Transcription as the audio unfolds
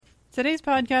Today's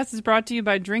podcast is brought to you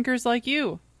by drinkers like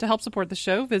you. To help support the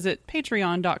show, visit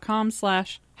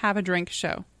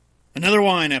patreon.com/haveadrinkshow. Another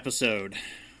wine episode.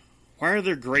 Why are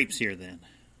there grapes here then?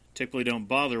 Typically don't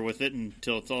bother with it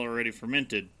until it's already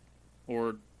fermented.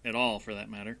 Or at all, for that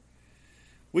matter.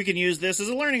 We can use this as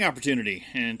a learning opportunity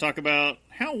and talk about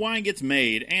how wine gets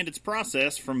made and its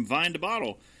process from vine to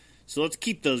bottle. So let's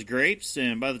keep those grapes,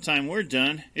 and by the time we're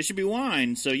done, it should be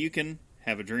wine so you can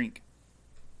have a drink.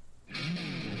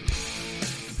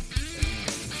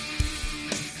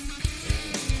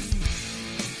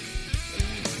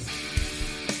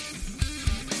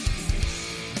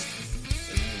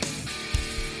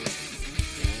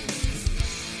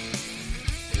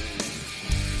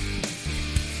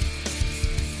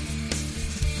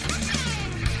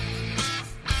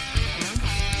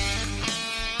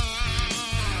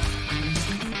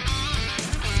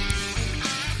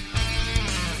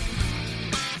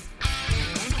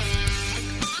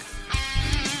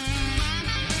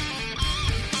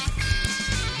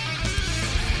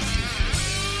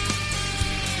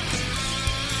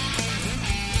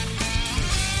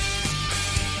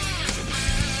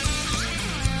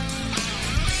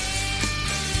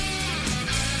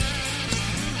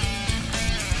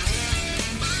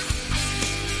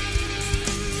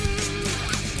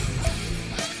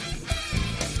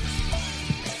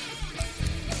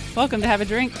 Welcome to Have a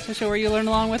Drink, the show where you learn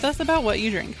along with us about what you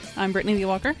drink. I'm Brittany Lee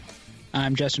Walker.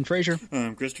 I'm Justin Frazier.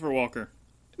 I'm Christopher Walker.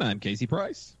 And I'm Casey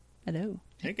Price. Hello.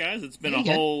 Hey guys, it's been a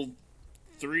whole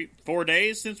 4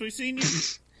 days since we've seen you.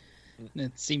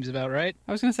 It seems about right.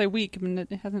 I was going to say week,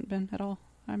 but it hasn't been at all.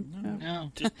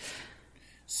 No. Just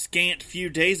scant few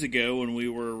days ago when we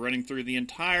were running through the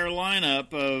entire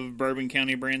lineup of Bourbon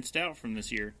County brand stout from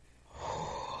this year.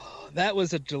 That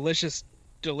was a delicious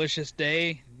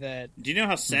day. Do you know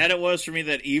how sad it was for me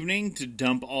that evening to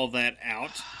dump all that out?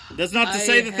 That's not to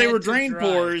say that they were drain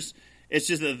pours. It's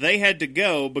just that they had to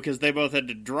go because they both had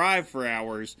to drive for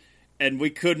hours, and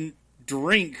we couldn't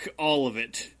drink all of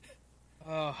it.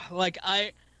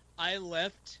 I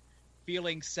left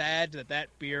feeling sad that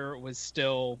beer was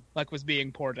still was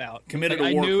being poured out. Committed a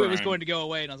war crime. I knew crime. It was going to go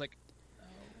away, and I was like,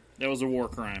 that was a war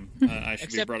crime. I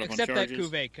should be brought up on charges. Except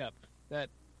that Cuvée cup.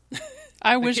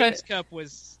 I wish King's Cup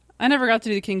was. I never got to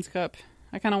do the King's Cup.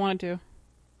 I kind of wanted to.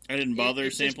 I didn't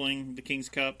bother sampling the King's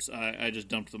Cups. I just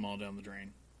dumped them all down the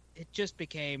drain. It just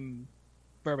became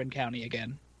Bourbon County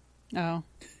again. Oh.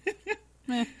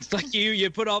 It's like you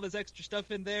put all this extra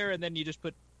stuff in there, and then you just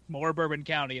put more Bourbon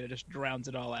County, and it just drowns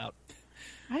it all out.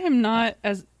 I am not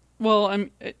as well.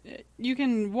 You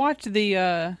can watch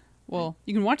the you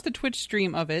can watch the Twitch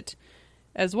stream of it,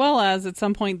 as well as at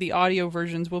some point the audio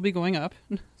versions will be going up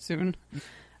soon.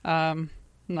 I'm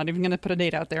not even going to put a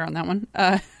date out there on that one.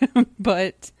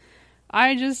 But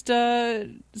I just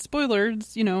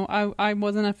spoilers. I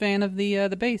wasn't a fan of the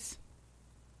base.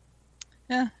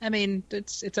 Yeah, I mean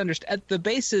it's the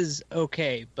base is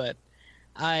okay, but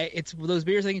it's those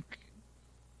beers I think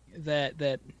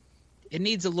that it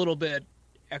needs a little bit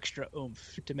extra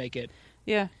oomph to make it.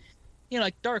 Yeah.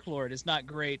 Like Dark Lord is not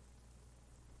great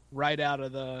right out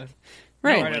of the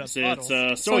right.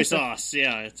 It's soy sauce.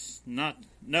 Yeah, it's not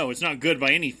good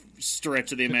by any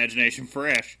stretch of the imagination.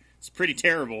 Fresh. It's pretty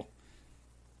terrible.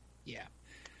 Yeah.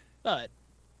 But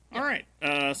all right.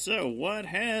 So what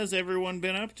has everyone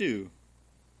been up to?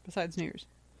 Besides New Year's.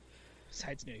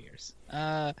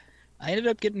 I ended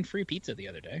up getting free pizza the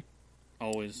other day.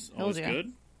 Always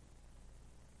good.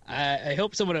 I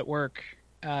hope someone at work,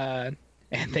 and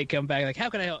they come back like, how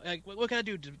can I help? Like, what can I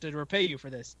do to repay you for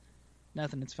this?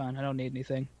 Nothing. It's fine. I don't need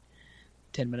anything.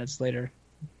 10 minutes later,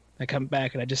 I come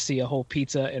back and I just see a whole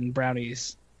pizza and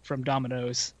brownies from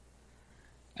Domino's,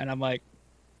 and I'm like,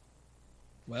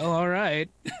 well, all right.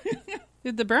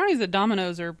 The brownies at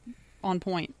Domino's are on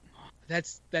point.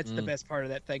 That's the best part of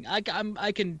that thing. I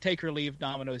can take or leave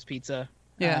Domino's pizza.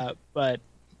 Yeah. But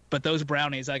those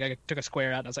brownies, I took a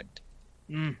square out and I was like,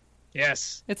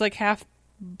 yes. It's like half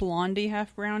blondie,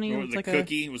 half brownie. Was it's it like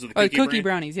cookie? Was it the cookie cookie brand?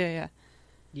 brownies? Yeah.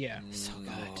 Yeah. So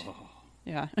good.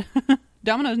 Yeah.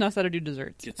 Domino's knows how to do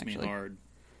desserts. Gets actually. me hard.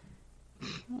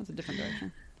 That was a different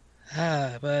direction.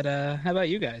 But how about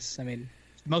you guys? I mean,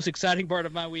 the most exciting part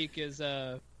of my week is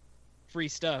free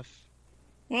stuff.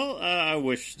 Well, I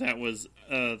wish that was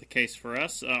the case for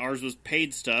us. Ours was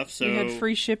paid stuff, so you had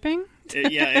free shipping.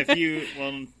 Yeah,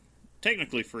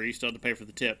 technically free. You still have to pay for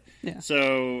the tip. Yeah.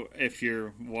 So if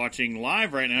you're watching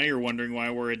live right now, you're wondering why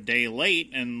we're a day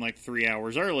late and like 3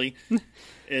 hours early.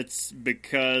 It's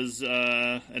because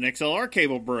an XLR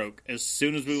cable broke as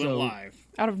soon as we went live.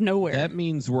 Out of nowhere. That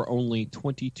means we're only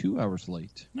 22 hours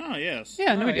late. Oh, yes.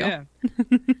 Yeah, no big deal. Yeah.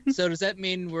 So does that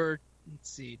mean we're let's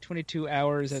see, 22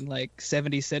 hours and like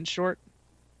 70 cents short.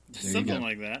 Something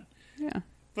like that. Yeah.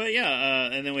 But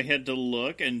yeah, and then we had to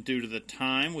look, and due to the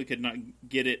time, we could not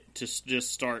get it to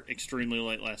just start extremely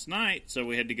late last night, so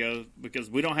we had to go, because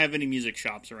we don't have any music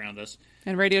shops around us.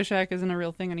 And Radio Shack isn't a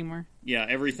real thing anymore. Yeah,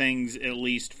 everything's at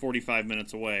least 45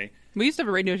 minutes away. We used to have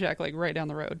a Radio Shack, like, right down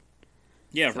the road.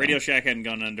 Yeah, if Radio Shack hadn't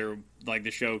gone under, like,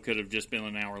 the show could have just been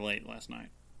an hour late last night,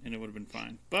 and it would have been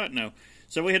fine. But no.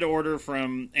 So we had to order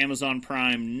from Amazon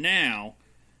Prime now,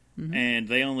 and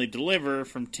they only deliver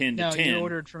from 10 to 10. No, you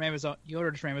ordered from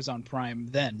Amazon Prime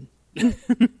then.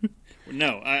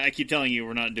 No, I keep telling you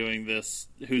we're not doing this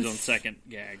Who's on Second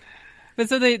gag. But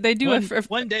so they do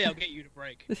one day I'll get you to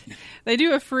break. They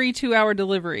do a free 2-hour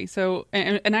delivery. So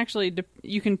and actually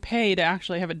you can pay to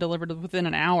actually have it delivered within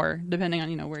an hour, depending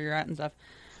on where you're at and stuff.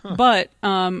 Huh. But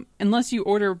unless you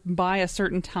order by a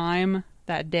certain time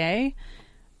that day,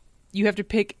 you have to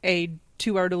pick a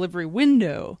 2-hour delivery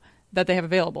window that they have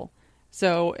available.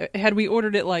 So had we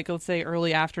ordered it like, let's say,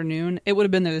 early afternoon, it would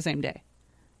have been there the same day.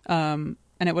 And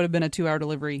it would have been a 2-hour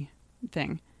delivery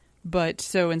thing. But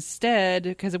so instead,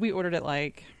 because we ordered it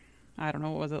like, I don't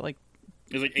know, what was it, like...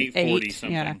 It was like 8:40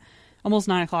 something. Yeah, almost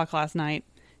 9 o'clock last night.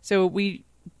 So we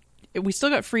still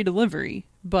got free delivery,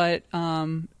 but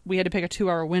we had to pick a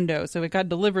 2-hour window. So it got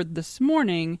delivered this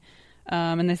morning.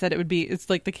 And they said it's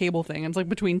like the cable thing. It's like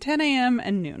between 10 a.m.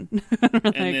 and noon.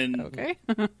 Then, okay.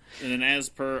 And then as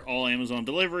per all Amazon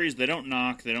deliveries, they don't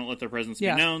knock. They don't let their presence be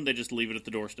known. They just leave it at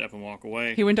the doorstep and walk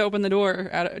away. He went to open the door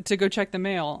to go check the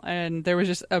mail, and there was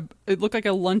just it looked like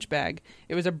a lunch bag.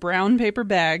 It was a brown paper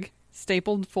bag,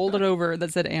 stapled, folded over,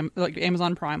 that said like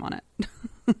Amazon Prime on it.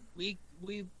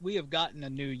 We have gotten a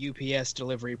new UPS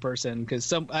delivery person,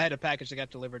 because I had a package that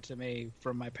got delivered to me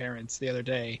from my parents the other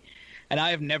day. And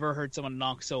I have never heard someone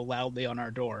knock so loudly on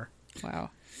our door. Wow.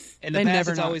 In the past,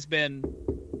 it's always been...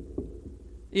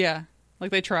 Yeah.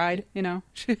 Like they tried,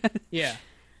 Yeah.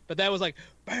 But that was like,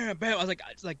 bam, bam. I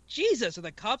was like, Jesus, are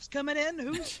the cops coming in?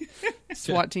 Who's...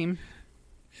 SWAT team.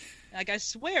 Like, I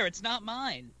swear, it's not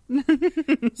mine. So,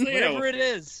 Whatever it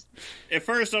is. At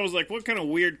first, I was like, what kind of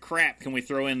weird crap can we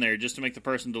throw in there just to make the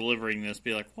person delivering this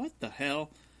be like, what the hell?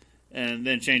 And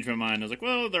then changed my mind. I was like,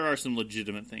 well, there are some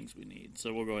legitimate things we need,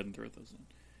 so we'll go ahead and throw those in.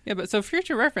 Yeah, but so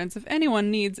future reference, if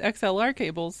anyone needs XLR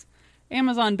cables,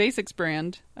 Amazon Basics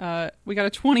brand, we got a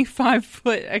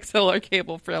 25-foot XLR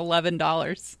cable for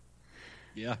 $11.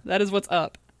 Yeah. That is what's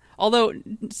up. Although,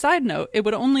 side note, it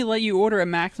would only let you order a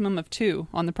maximum of 2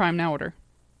 on the Prime Now order.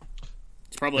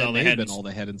 It's probably all they had. All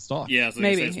they had in stock. Yeah, so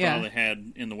maybe. It's all they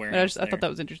had in the But warehouse. I thought that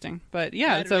was interesting. But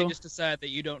yeah, so just decide that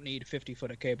you don't need 50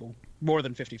 foot of cable, more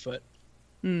than 50 foot.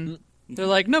 They're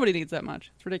like, nobody needs that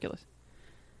much. It's ridiculous.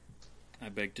 I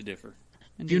beg to differ.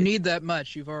 If you need that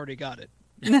much, you've already got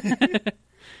it.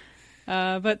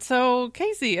 But so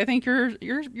Casey, I think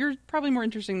you're probably more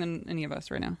interesting than any of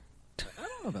us right now. I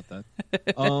don't know about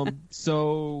that.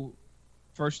 So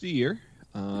first of the year,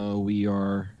 we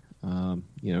are.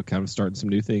 Kind of starting some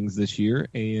new things this year.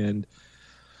 And,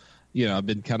 I've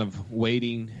been kind of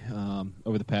waiting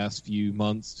over the past few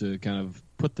months to kind of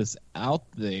put this out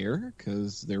there,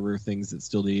 because there were things that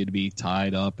still needed to be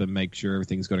tied up and make sure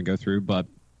everything's going to go through. But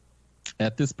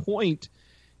at this point,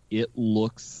 it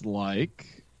looks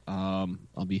like I'll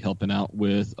be helping out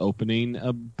with opening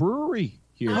a brewery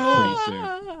here pretty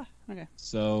soon. Okay.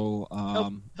 So,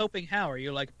 helping how? Are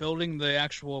you like building the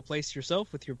actual place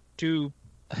yourself with your 2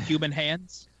 human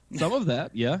hands? Some of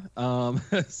that, yeah.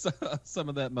 Some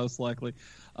of that, most likely.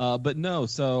 But no,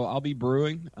 so I'll be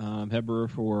brewing, head brewer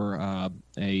for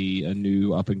a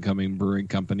new up-and-coming brewing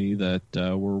company that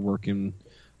we're working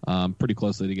pretty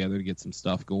closely together to get some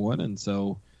stuff going. And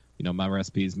so, my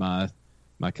recipes, my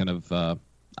kind of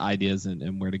ideas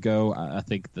and where to go. I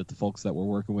think that the folks that we're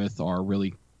working with are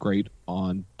really great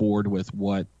on board with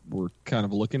what we're kind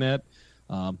of looking at.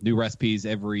 New recipes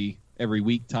every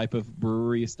week type of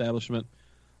brewery establishment.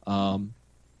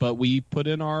 But we put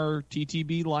in our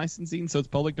TTB licensing, so it's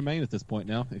public domain at this point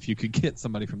now. If you could get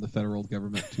somebody from the federal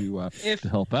government to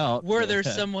help out, were there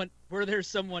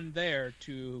someone there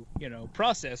to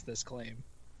process this claim?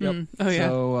 Yep. Oh yeah.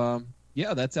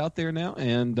 So that's out there now,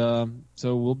 and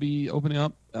so we'll be opening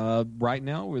up right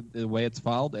now with the way it's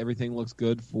filed. Everything looks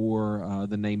good for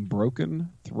the name Broken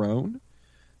Throne.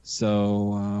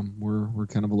 So we're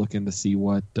kind of looking to see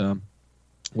what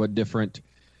different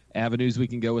avenues we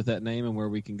can go with that name and where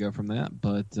we can go from that.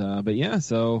 But yeah,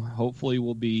 so hopefully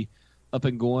we'll be up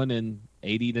and going in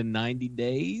 80 to 90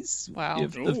 days. Wow.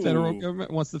 If the federal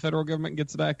government, once the federal government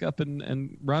gets back up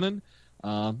and running.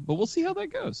 But we'll see how that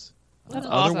goes. That's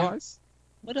awesome. Otherwise,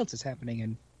 what else is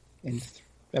happening in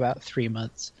about 3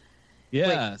 months?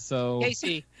 Yeah, Wait, so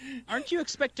Casey, aren't you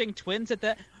expecting twins at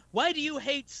that? Why do you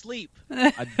hate sleep?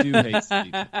 I do hate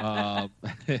sleep.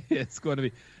 It's going to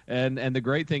be, and the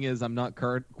great thing is I'm not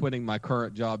quitting my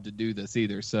current job to do this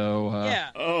either. So Yeah.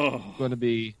 it's going to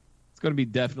be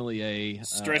definitely a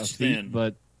Stretched a feat, thin.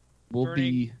 but we'll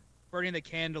be Burning the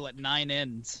candle at 9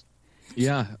 ends.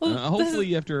 yeah. Well,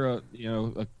 Hopefully after a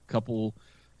couple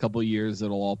years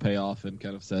it'll all pay off and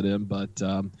kind of set in. But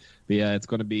yeah, it's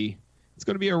going to be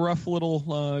a rough little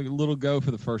go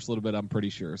for the first little bit. I'm pretty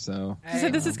sure. So So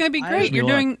this is going to be great.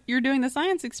 You're doing the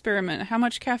science experiment. How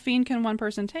much caffeine can one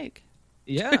person take?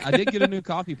 yeah, I did get a new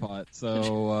coffee pot.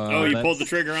 So you pulled the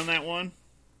trigger on that one?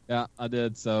 Yeah, I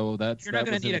did. So You're not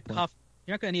going to need a coffee.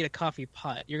 You're not going to need a coffee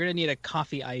pot. You're going to need a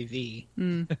coffee IV.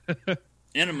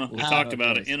 Enema. We talked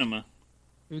about it. Enema.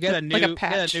 We've got a new, like a we got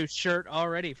patch. a new shirt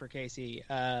already for Casey.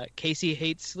 Casey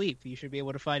hates sleep. You should be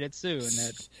able to find it soon.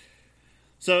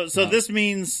 So this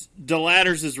means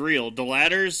Deladders is real.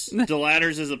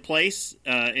 Deladders is a place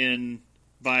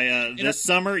this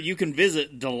summer you can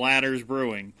visit Deladders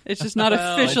Brewing. It's just not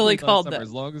Well, officially Hopefully called summer, that.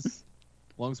 as long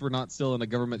as we're not still in a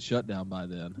government shutdown by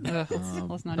then. Ugh,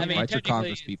 let's not. I mean, Write your technically-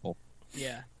 Congress people.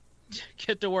 Yeah.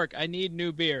 Get to work. I need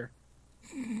new beer.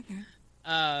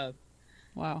 Wow.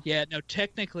 Yeah, no,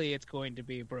 technically it's going to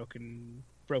be Broken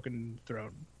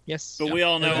Throne. Yes. But we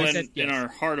all know I in said yes. our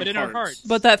heart But of in our hearts, hearts.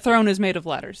 But that throne is made of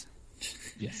ladders.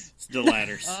 Yes, it's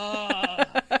Deladders.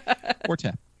 or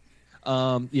tap.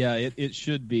 Yeah, it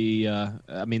should be.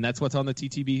 I mean, that's what's on the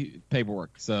TTB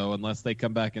paperwork. So unless they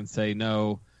come back and say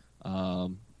no,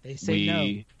 They say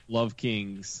we love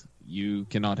kings. You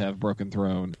cannot have Broken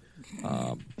Throne.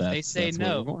 They say that's where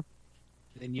no. we're going.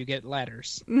 then you get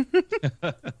ladders. The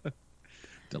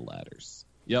ladders.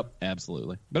 Yep,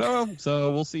 absolutely. But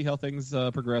so we'll see how things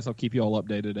progress. I'll keep you all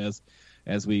updated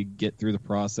as we get through the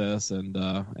process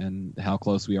and how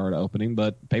close we are to opening.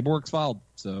 But paperwork's filed,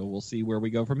 so we'll see where we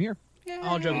go from here.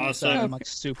 All joking Awesome. aside, I'm like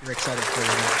super excited for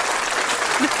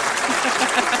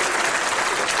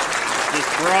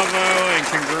Just bravo and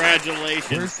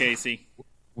congratulations, Casey.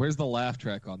 Where's the laugh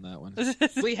track on that one?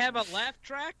 it. We have a laugh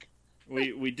track.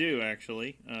 We do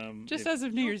actually. Just as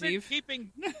of New Year's Eve. You've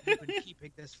been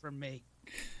keeping this from me.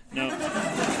 No.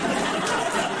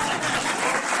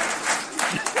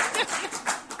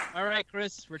 All right,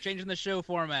 Chris, we're changing the show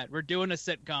format. We're doing a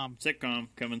sitcom. Sitcom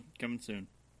coming soon.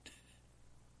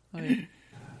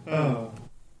 Oh.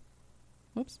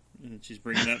 Whoops. And she's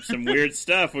bringing up some weird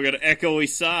stuff. We got an echoey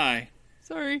sigh.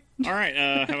 Sorry. All right.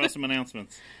 How about some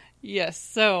announcements? Yes.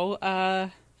 So,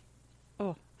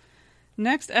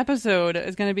 next episode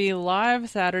is going to be live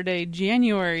Saturday,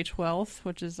 January 12th,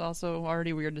 which is also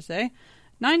already weird to say,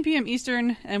 9 p.m.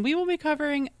 Eastern, and we will be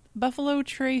covering Buffalo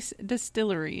Trace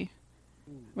Distillery,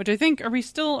 which I think, are we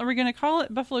going to call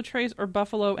it Buffalo Trace or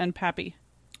Buffalo and Pappy?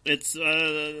 It's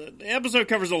the episode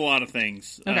covers a lot of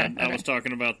things. Okay. I was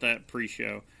talking about that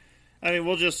pre-show. I mean,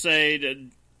 we'll just say that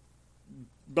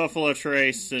Buffalo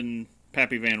Trace and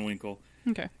Pappy Van Winkle.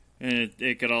 Okay. And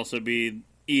it could also be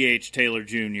E.H. Taylor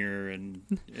Jr. and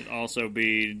it also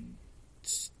be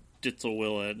Stitzel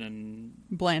Willett and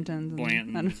Blanton's.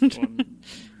 Blanton.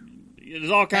 There's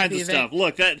all kinds Pappy of stuff.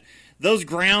 Look, those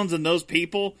grounds and those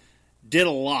people did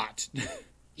a lot.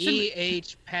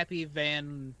 E.H. Pappy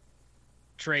Van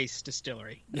Trace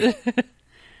Distillery.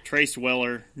 Trace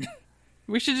Weller.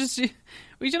 We should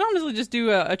honestly just do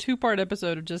a 2-part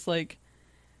episode of just like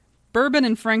bourbon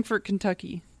in Frankfort,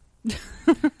 Kentucky.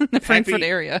 The Frankfurt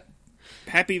area.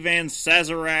 Pappy Van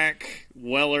Sazerac,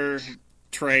 Weller,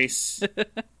 Trace.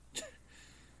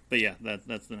 But yeah,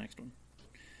 that's the next one.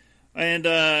 And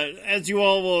as you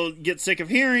all will get sick of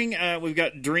hearing, we've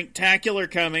got Drinktacular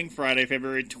coming Friday,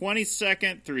 February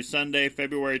 22nd through Sunday,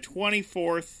 February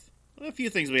 24th. A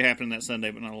few things will be happening that Sunday,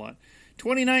 but not a lot.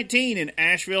 2019 in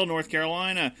Asheville, North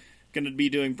Carolina. Going to be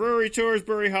doing brewery tours,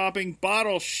 brewery hopping,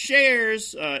 bottle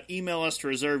shares. Email us to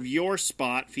reserve your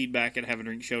spot,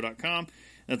 feedback@haveadrinkshow.com.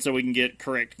 That's so we can get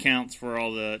correct counts for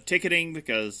all the ticketing,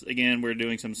 because, again, we're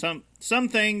doing some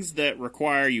things that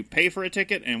require you pay for a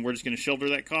ticket, and we're just going to shoulder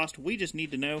that cost. We just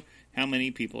need to know how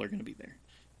many people are going to be there.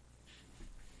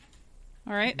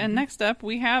 All right, and next up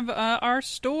we have our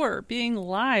store being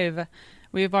live.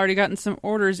 We have already gotten some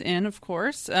orders in, of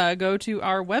course. Go to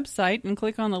our website and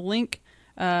click on the link,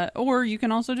 or you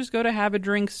can also just go to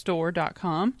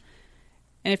haveadrinkstore.com.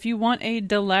 And if you want a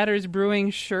Deladders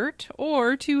Brewing shirt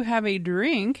or to have a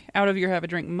drink out of your Have a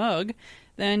Drink mug,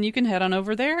 then you can head on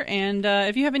over there. And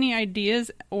if you have any ideas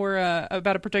or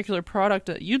about a particular product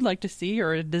that you'd like to see,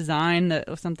 or a design that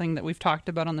was something that we've talked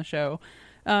about on the show,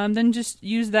 then just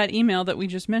use that email that we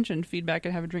just mentioned,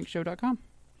 feedback@haveadrinkshow.com.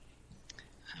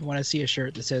 I want to see a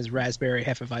shirt that says Raspberry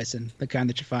Hefeweizen, the kind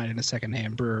that you find in a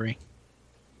secondhand brewery.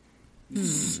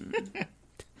 See,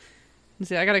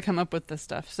 I got to come up with this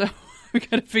stuff, so we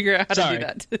got to figure out how to do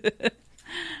that.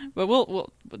 But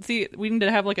we'll see. We need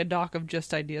to have like a doc of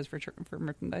just ideas for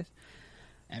merchandise.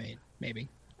 I mean, maybe.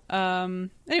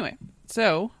 Anyway,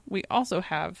 so we also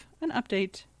have an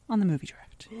update on the movie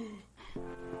draft.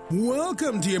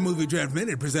 Welcome to your Movie Draft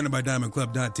Minute presented by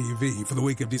DiamondClub.tv for the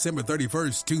week of December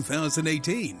 31st,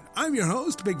 2018. I'm your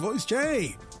host, Big Voice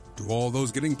Jay. To all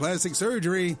those getting plastic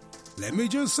surgery, let me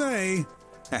just say,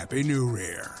 Happy New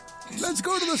Year. Let's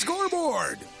go to the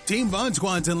scoreboard. Team Von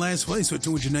Squad's in last place with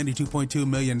 $292.2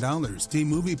 million. Team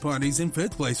Movie Parties in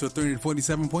fifth place with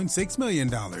 $347.6 million.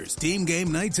 Team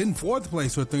Game Nights in fourth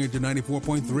place with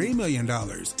 $394.3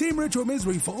 million. Team Retro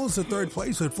Misery falls to third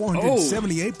place with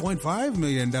 $478.5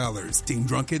 million. Team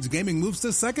Drunk Kids Gaming moves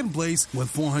to second place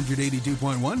with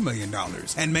 $482.1 million.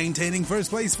 And maintaining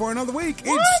first place for another week,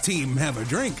 it's Team Have a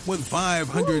Drink with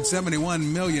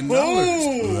 $571 million.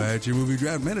 That's your Movie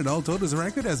Draft Minute. All totals are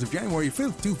accurate as of January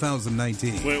 5th,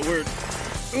 2019. We're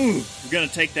going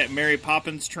to take that Mary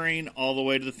Poppins train all the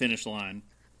way to the finish line.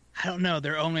 I don't know.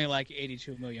 They're only like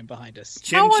 82 million behind us.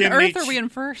 How on earth are we in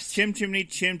first? Chim chimney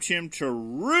chim chim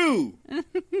chiroo.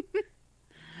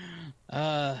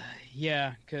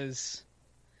 Yeah, because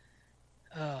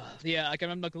like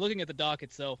I'm like looking at the doc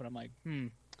itself, and I'm like,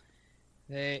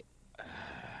 they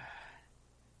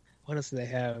what else do they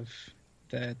have?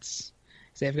 That's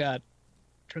they've got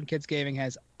Drunk Kids Gaming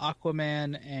has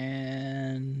Aquaman,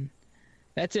 and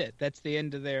that's it. That's the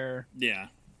end of their... Yeah.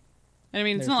 I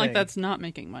mean, it's not like that's not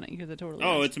making money, because it totally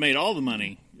is. It's made all the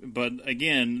money. But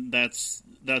again, that's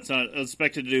not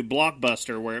expected to do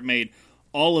Blockbuster, where it made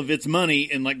all of its money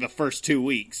in like the first 2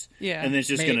 weeks. Yeah. And then it's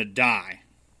just going to die.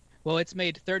 Well, it's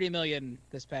made $30 million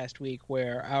this past week,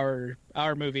 where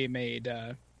our movie made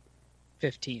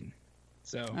 15.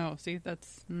 So... Oh, see,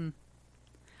 that's...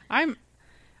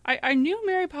 I knew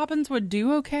Mary Poppins would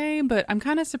do okay, but I'm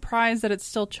kind of surprised that it's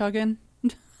still chugging.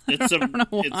 I don't know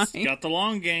why. It's got the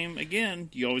long game. Again,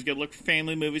 you always got to look for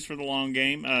family movies for the long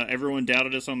game. Everyone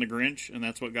doubted us on The Grinch, and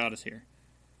that's what got us here.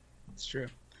 It's true.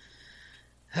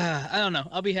 I don't know.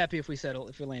 I'll be happy if we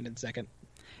land in second.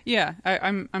 Yeah,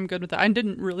 I'm good with that. I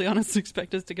didn't really honestly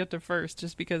expect us to get to first,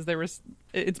 just because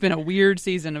it's been a weird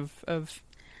season of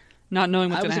not knowing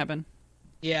what's going to happen.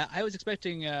 Yeah, I was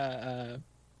expecting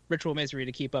Ritual Misery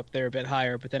to keep up there a bit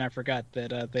higher, but then I forgot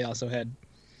that they also had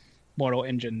Mortal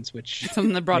Engines, which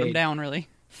something that brought them down, really.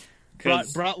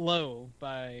 Brought low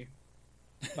by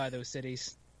those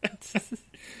cities.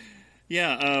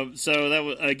 Yeah, so that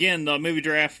was, again, the movie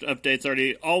draft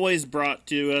updates always brought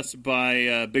to us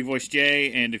by Big Voice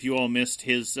Jay, and if you all missed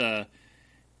his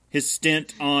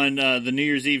stint on the New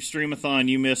Year's Eve streamathon,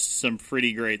 you missed some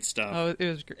pretty great stuff. Oh, it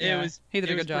was great. Yeah, he did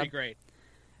a good job. Pretty great.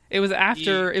 It was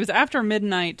after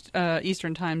midnight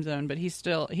Eastern time zone, but he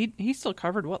still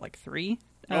covered like 3.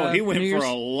 He went New Year's? for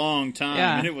a long time,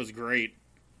 and it was great.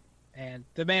 And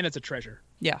the man is a treasure.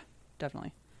 Yeah,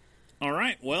 definitely. All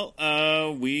right, well,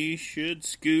 we should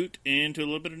scoot into a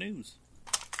little bit of news.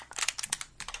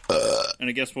 And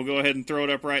I guess we'll go ahead and throw it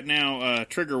up right now.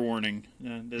 Trigger warning.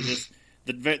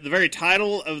 The very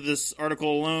title of this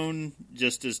article alone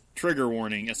just is trigger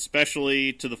warning,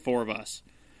 especially to the four of us.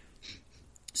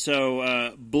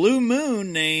 So, Blue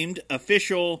Moon named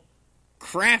official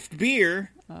craft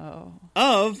beer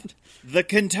of the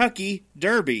Kentucky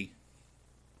Derby.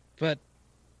 But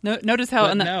notice how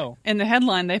in the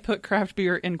headline they put craft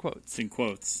beer in quotes. In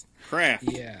quotes. Craft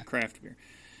beer.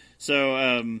 So,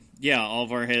 all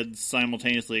of our heads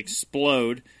simultaneously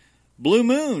explode. Blue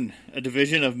Moon, a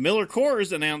division of Miller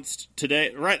Coors, announced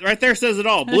today. Right there says it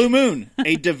all. Blue Moon,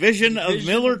 a division of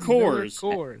Miller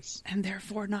Coors. And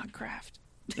therefore not craft.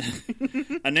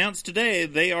 Announced today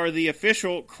they are the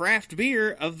official craft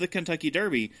beer of the Kentucky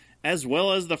Derby, as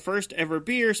well as the first ever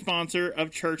beer sponsor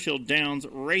of Churchill Downs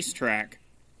Racetrack.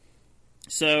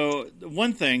 So,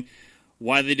 one thing,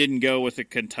 why they didn't go with a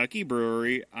Kentucky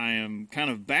brewery, I am kind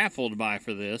of baffled by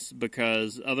for this,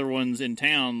 because other ones in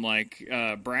town, like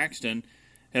Braxton,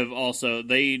 have also...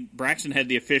 Braxton had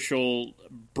the official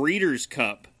Breeders'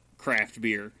 Cup craft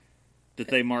beer that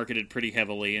they marketed pretty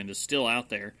heavily and is still out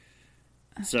there.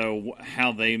 So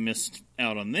how they missed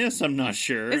out on this, I'm not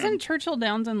sure. Isn't Churchill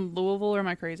Downs in Louisville, or am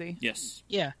I crazy? Yes.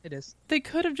 Yeah, it is. They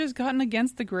could have just gotten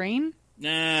against the grain.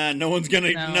 Nah, no one's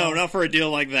gonna... No, not for a deal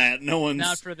like that. No one's...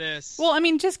 Not for this. Well, I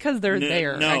mean, just because they're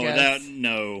there, I guess.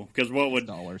 Because what would...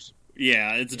 $.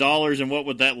 Yeah, it's dollars, and what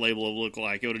would that label look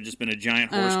like? It would have just been a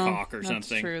giant horse cock or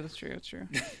something. That's true.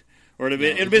 Or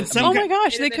it'd have been some... Oh my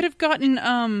gosh, they could have gotten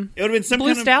it would have been some Blue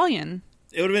kind of... Stallion.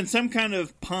 It would have been some kind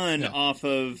of pun off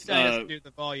of... Still has to do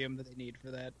the volume that they need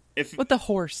for that. With the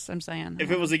horse, I'm saying.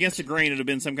 If it was against the grain, it would have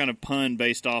been some kind of pun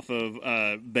based off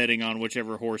of betting on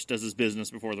whichever horse does his business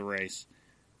before the race.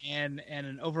 And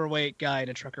an overweight guy in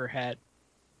a trucker hat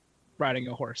riding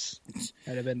a horse.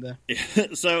 That'd have been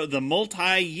the... So the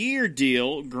multi-year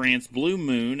deal grants Blue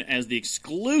Moon as the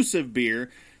exclusive beer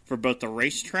for both the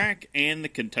racetrack and the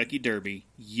Kentucky Derby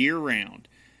year-round.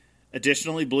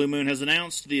 Additionally, Blue Moon has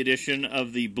announced the addition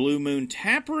of the Blue Moon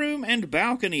Tap Room and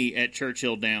balcony at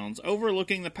Churchill Downs,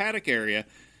 overlooking the paddock area.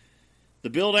 The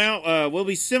build-out will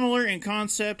be similar in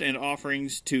concept and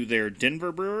offerings to their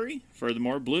Denver brewery.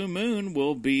 Furthermore, Blue Moon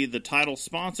will be the title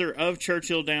sponsor of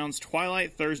Churchill Downs'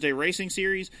 Twilight Thursday Racing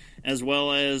Series, as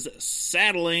well as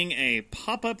saddling a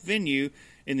pop-up venue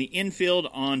in the infield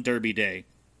on Derby Day.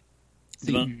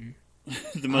 I'm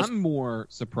more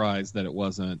surprised that it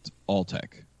wasn't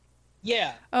Alltech.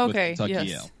 Yeah. Okay, Kentucky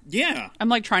yes. Ale. Yeah. I'm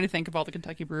like trying to think of all the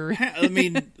Kentucky brewery. I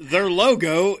mean, their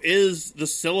logo is the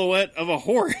silhouette of a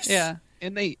horse. Yeah.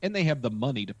 And they have the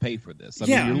money to pay for this. I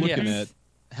Yeah. mean, you're looking Yes.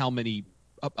 at how many,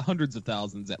 hundreds of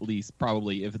thousands at least,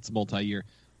 probably, if it's multi-year,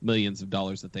 millions of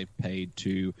dollars that they've paid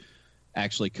to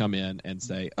actually come in and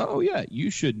say, oh, yeah,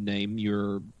 you should name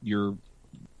your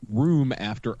room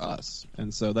after us.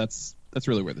 And so that's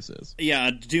really where this is.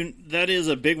 Yeah, that is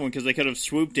a big one because they could have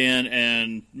swooped in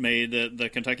and made the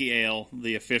Kentucky Ale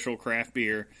the official craft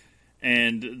beer,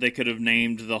 and they could have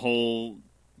named the whole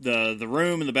the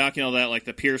room and the balcony and all that like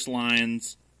the Pierce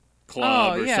Lines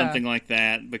Club or something like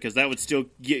that, because that would still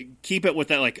keep it with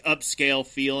that like upscale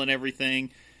feel and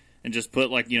everything, and just put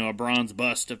like a bronze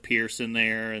bust of Pierce in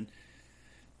there and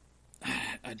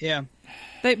Yeah.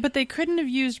 But they couldn't have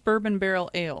used bourbon barrel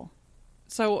ale.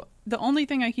 So the only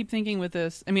thing I keep thinking with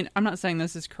this, I mean, I'm not saying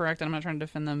this is correct, and I'm not trying to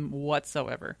defend them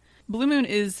whatsoever. Blue Moon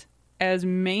is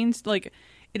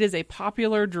it is a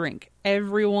popular drink.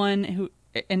 Everyone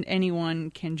and anyone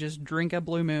can just drink a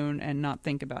Blue Moon and not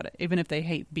think about it, even if they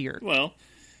hate beer. Well,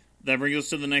 that brings us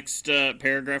to the next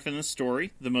paragraph in this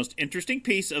story. The most interesting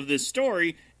piece of this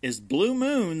story is Blue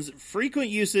Moon's frequent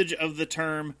usage of the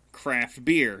term craft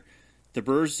beer. The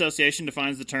Brewers Association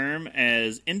defines the term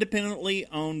as independently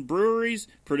owned breweries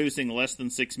producing less than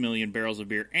 6 million barrels of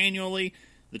beer annually.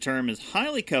 The term is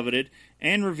highly coveted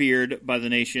and revered by the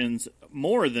nation's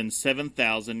more than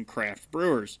 7,000 craft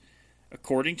brewers.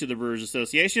 According to the Brewers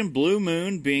Association, Blue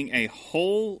Moon, being a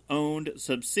whole-owned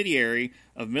subsidiary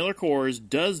of Miller Coors,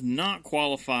 does not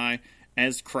qualify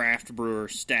as craft brewer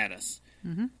status.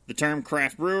 Mm-hmm. The term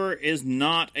craft brewer is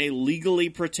not a legally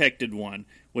protected one,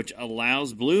 which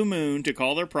allows Blue Moon to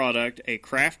call their product a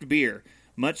craft beer,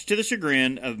 much to the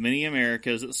chagrin of many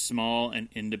America's small and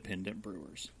independent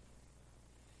brewers.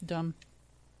 Dumb.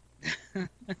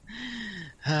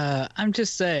 I'm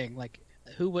just saying, like,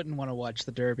 who wouldn't want to watch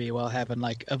the Derby while having,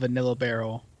 like, a vanilla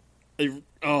barrel?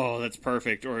 Oh, that's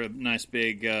perfect. Or a nice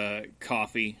big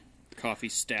coffee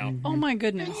stout. Oh, my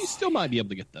goodness. And you still might be able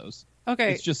to get those.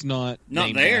 Okay. It's just not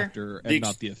named there. after and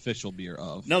not the official beer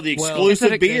of. No, the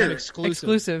exclusive beer.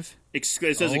 Exclusive. It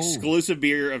says exclusive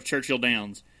beer of Churchill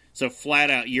Downs. So flat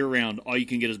out, year-round, all you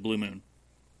can get is Blue Moon.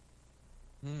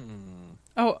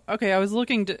 Oh, okay. I was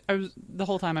the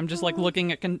whole time. I'm just like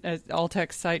looking at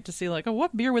Alltech's site to see like,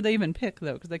 what beer would they even pick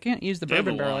though? Because they can't use the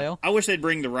bourbon barrel ale. I wish they'd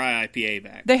bring the rye IPA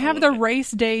back. They have the race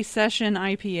day session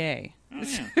IPA. Oh,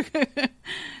 yeah.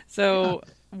 So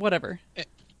whatever.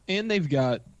 And they've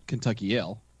got Kentucky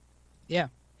Ale. Yeah.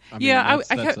 I mean,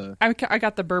 I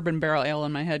got the bourbon barrel ale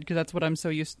in my head because that's what I'm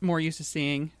more used to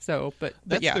seeing. So, but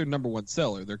that's yeah. their number one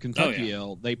seller. Their Kentucky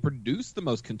Ale. They produce the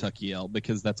most Kentucky Ale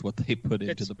because that's what they put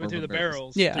into the bourbon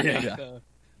barrels. Yeah.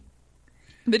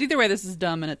 But either way, this is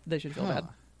dumb, and they should feel bad.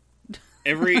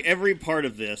 Every part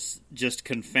of this just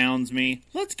confounds me.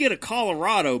 Let's get a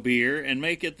Colorado beer and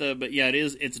make it but yeah,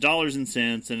 it's dollars and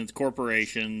cents, and it's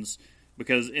corporations,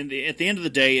 because at the end of the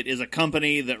day, it is a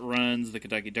company that runs the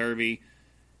Kentucky Derby.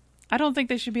 I don't think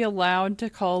they should be allowed to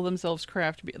call themselves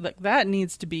craft beer. Like, that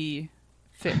needs to be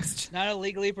fixed. Not a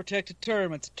legally protected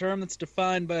term. It's a term that's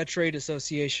defined by a trade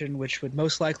association, which would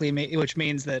most likely which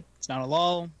means that it's not a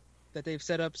law that they've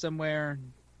set up somewhere.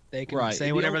 They can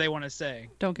say whatever they want to say.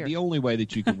 Don't care. The only way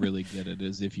that you could really get it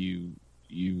is if you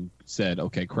said,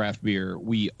 okay, craft beer,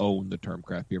 we own the term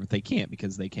craft beer, but they can't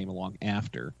because they came along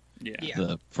after. Yeah.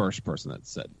 The first person that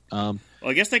said. Well,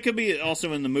 I guess they could be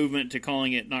also in the movement to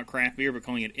calling it not craft beer, but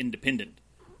calling it independent,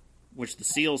 which the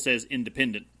seal says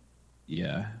independent.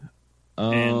 Yeah.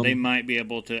 And they might be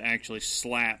able to actually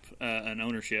slap an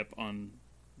ownership on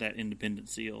that independent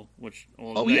seal, which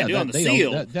on the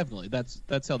seal. Definitely.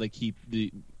 That's how they keep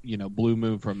the Blue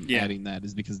Moon from adding that,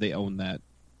 is because they own that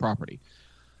property.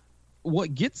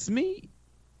 what gets me,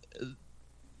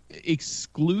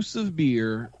 exclusive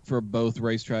beer for both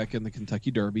racetrack and the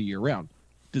Kentucky Derby year round.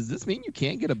 Does this mean you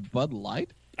can't get a Bud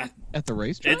Light at the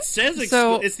racetrack? It says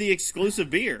it's the exclusive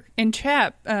beer. In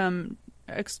chat,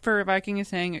 for Viking is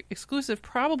saying exclusive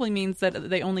probably means that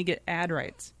they only get ad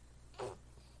rights.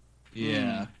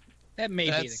 Yeah. That may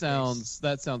be the case.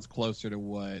 That sounds closer to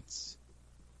what's...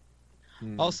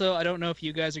 Also, I don't know if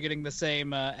you guys are getting the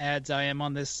same ads I am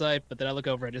on this site, but then I look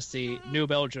over and just see New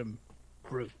Belgium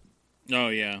Brute. Oh,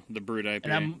 yeah, the Brute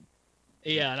IPA.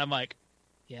 And I'm like,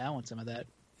 yeah, I want some of that.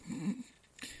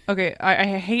 Okay,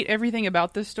 I hate everything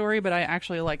about this story, but I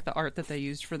actually like the art that they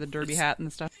used for the derby hat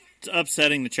and stuff. It's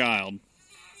upsetting the child.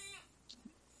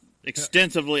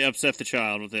 Extensively upset the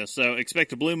child with this. So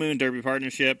expect a Blue Moon Derby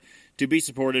partnership to be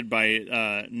supported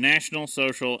by national,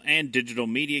 social, and digital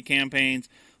media campaigns,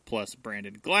 plus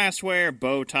branded glassware,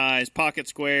 bow ties, pocket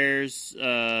squares,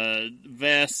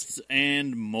 vests,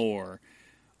 and more.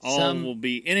 All will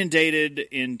be inundated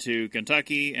into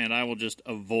Kentucky, and I will just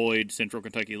avoid Central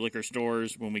Kentucky liquor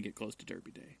stores when we get close to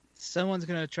Derby Day. Someone's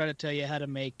going to try to tell you how to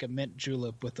make a mint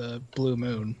julep with a blue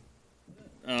moon.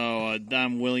 Oh,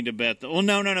 I'm willing to bet. Well,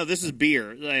 no. This is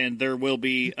beer, and there will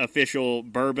be official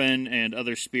bourbon and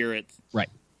other spirits. Right.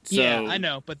 So, yeah, I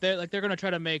know, but they're going to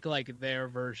try to make like their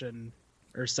version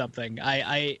or something.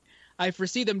 I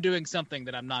foresee them doing something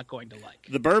that I'm not going to like.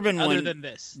 The bourbon other than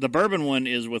this. The bourbon one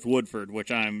is with Woodford,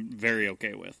 which I'm very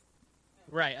okay with.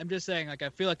 Right. I'm just saying, like, I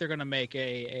feel like they're going to make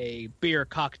a beer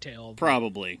cocktail.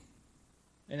 Probably.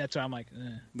 And that's why I'm like,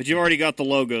 But you've already got the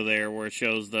logo there where it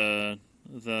shows the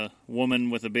woman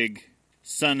with a big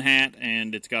sun hat,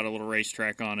 and it's got a little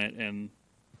racetrack on it, and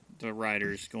the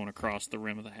riders going across the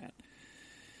rim of the hat.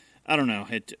 I don't know.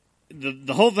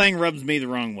 The whole thing rubs me the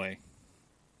wrong way.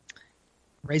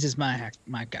 Raises my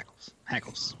hackles. I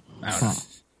don't know.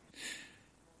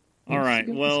 All right.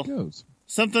 Well,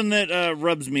 something that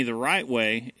rubs me the right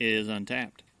way is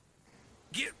Untapped.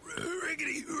 Get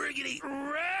riggedy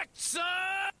wrecked, son!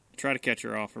 Try to catch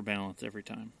her off her balance every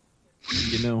time.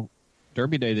 You know,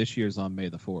 Derby Day this year is on May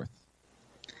the 4th.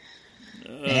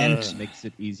 And it makes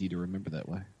it easy to remember that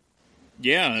way.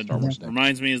 Yeah, it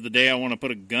reminds me of the day I want to put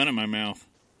a gun in my mouth.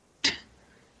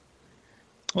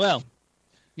 Well,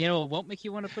 you know what won't make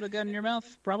you want to put a gun in your mouth?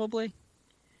 Probably.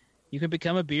 You can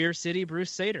become a Beer City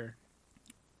Brusader.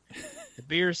 The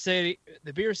Beer City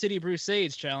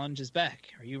Brusades Challenge is back.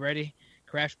 Are you ready?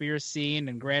 Craft beer scene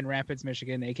in Grand Rapids,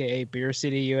 Michigan, a.k.a. Beer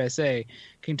City, USA,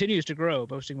 continues to grow,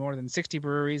 boasting more than 60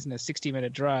 breweries in a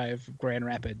 60-minute drive from Grand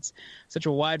Rapids. Such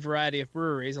a wide variety of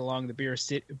breweries along the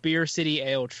Beer City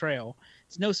Ale Trail.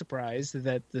 It's no surprise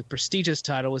that the prestigious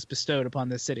title was bestowed upon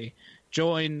the city.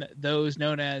 Join those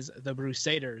known as the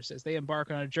Brusaders as they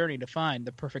embark on a journey to find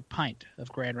the perfect pint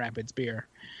of Grand Rapids beer.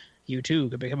 You, too,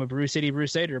 could become a Brew City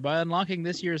Brusader by unlocking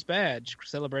this year's badge,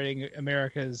 celebrating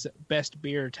America's best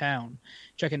beer town.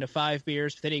 Check into 5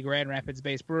 beers with any Grand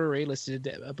Rapids-based brewery listed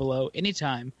below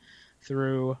anytime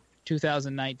throughout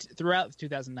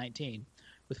 2019.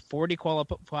 With 40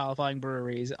 qualifying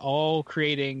breweries, all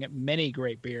creating many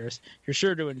great beers, you're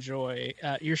sure to enjoy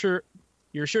your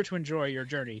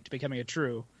journey to becoming a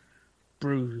true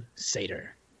Brusader.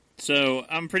 So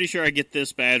I'm pretty sure I get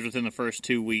this badge within the first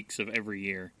 2 weeks of every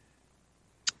year.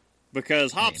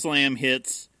 Because Hop Slam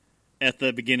hits at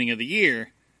the beginning of the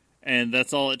year, and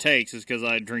that's all it takes is because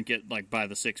I drink it like by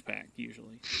the 6-pack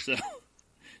usually. So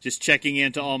just checking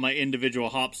into all my individual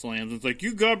Hop Slams. It's like,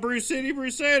 you got Brew City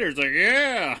Brusader. It's like,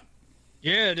 yeah.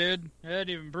 Yeah, dude. I didn't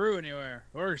even brew anywhere.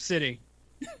 Or city.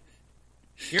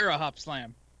 You're a Hop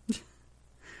Slam.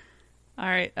 All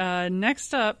right,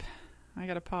 next up, I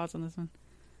got to pause on this one.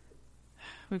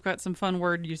 We've got some fun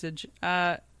word usage.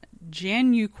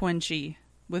 Januquenchi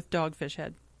with dogfish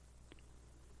head.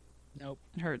 Nope.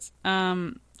 It hurts.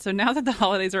 So now that the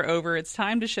holidays are over, it's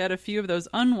time to shed a few of those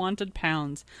unwanted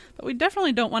pounds. But we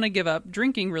definitely don't want to give up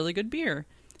drinking really good beer.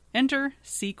 Enter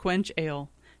Sea Quench Ale,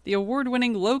 the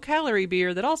award-winning low-calorie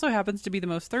beer that also happens to be the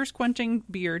most thirst-quenching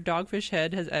beer Dogfish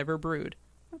Head has ever brewed.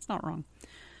 That's not wrong.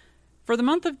 For the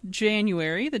month of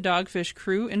January, the Dogfish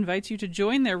crew invites you to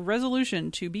join their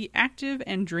resolution to be active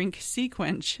and drink Sea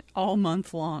Quench all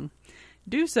month long.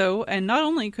 Do so, and not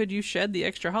only could you shed the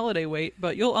extra holiday weight,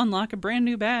 but you'll unlock a brand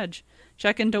new badge.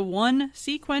 Check into one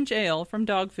Sea Quench Ale from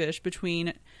Dogfish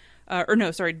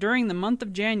during the month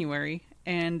of January,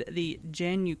 and the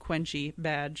Januquenchi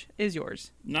badge is yours.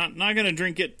 Not going to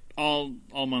drink it all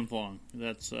month long.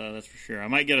 That's for sure. I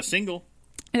might get a single.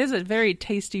 It is a very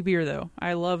tasty beer, though.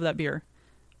 I love that beer.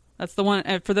 That's the one.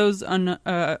 For those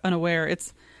unaware,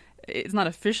 it's not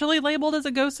officially labeled as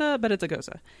a Gosa, but it's a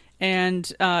Gosa,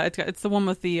 and it's the one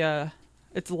with the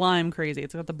It's lime crazy.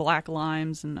 It's got the black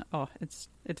limes, and it's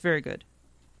very good.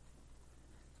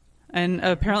 And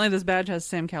apparently this badge has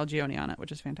Sam Calagione on it,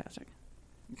 which is fantastic.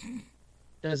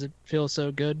 Does it feel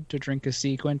so good to drink a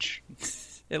sea quench?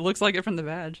 It looks like it from the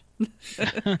badge.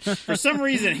 For some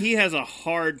reason, he has a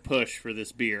hard push for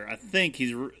this beer. I think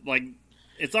he's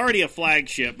it's already a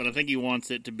flagship, but I think he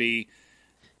wants it to be.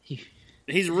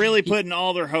 He's really putting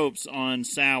all their hopes on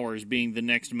sours being the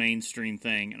next mainstream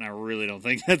thing, and I really don't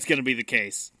think that's going to be the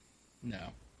case.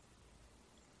 No.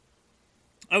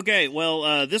 Okay,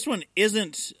 well, this one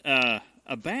isn't a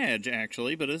badge,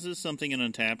 actually, but this is something in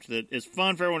Untapped that is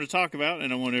fun for everyone to talk about,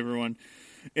 and I want everyone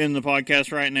in the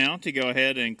podcast right now to go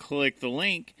ahead and click the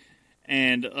link,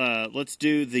 and let's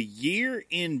do the year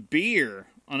in beer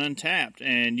on Untapped,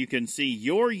 and you can see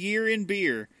your year in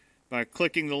beer by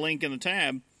clicking the link in the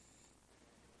tab.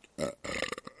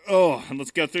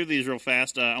 Let's go through these real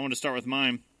fast. I want to start with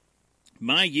mine.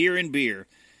 My year in beer.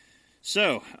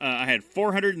 So, I had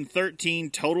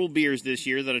 413 total beers this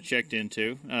year that I checked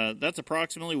into. That's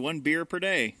approximately one beer per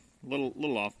day. A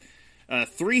little off.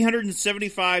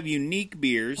 375 unique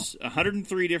beers,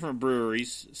 103 different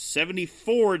breweries,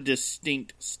 74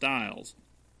 distinct styles.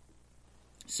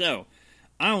 So,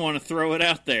 I want to throw it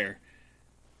out there.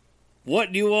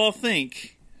 What do you all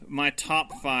think my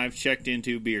top 5 checked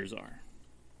into beers are?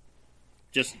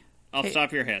 Just off the top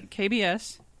of your head.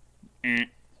 KBS.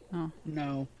 Oh.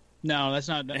 No, that's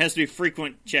not. It has to be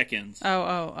frequent check-ins. Think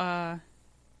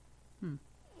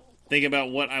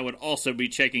about what I would also be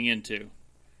checking into.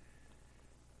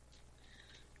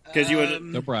 Because you would.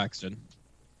 No Braxton.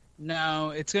 No,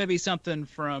 it's going to be something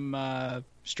from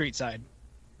Street Side.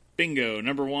 Bingo.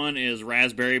 Number 1 is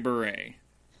Raspberry Beret.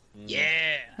 Yeah.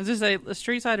 I was just say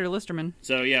Street Side or Listerman.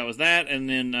 So, yeah, it was that. And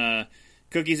then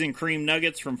Cookies and Cream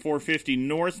Nuggets from 450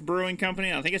 North Brewing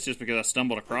Company. I think it's just because I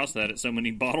stumbled across that at so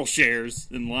many bottle shares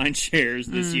and line shares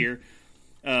this year.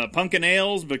 Pumpkin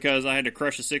Ales because I had to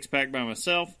crush a 6-pack by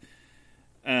myself.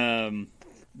 Then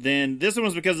this one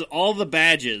was because of all the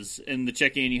badges and the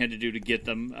check-in you had to do to get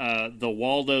them. The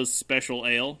Waldo's Special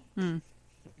Ale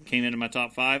came into my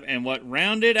top 5. And what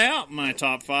rounded out my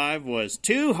top 5 was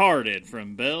Two Hearted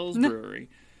from Bell's Brewery.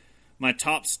 My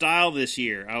top style this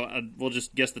year. We'll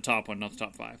just guess the top one, not the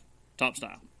top 5. Top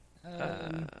style.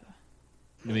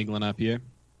 New England IPA.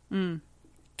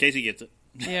 Casey gets it.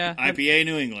 Yeah. IPA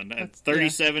New England.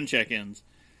 37 check-ins.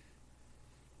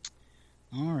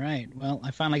 All right. Well, I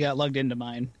finally got lugged into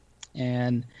mine,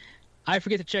 and I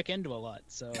forget to check into a lot.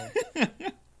 So,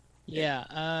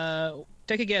 yeah.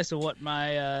 Take a guess of what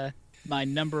my my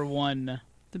number one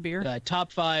The beer.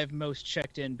 top 5 most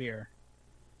checked in beer.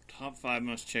 Top 5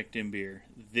 most checked in beer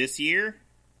this year.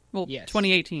 Well, Yes.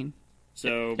 2018.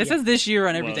 So It says this year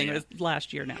on everything. yeah. It's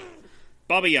last year now.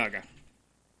 Baba Yaga.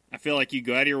 I feel like you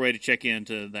go out of your way to check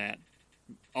into that.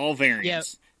 All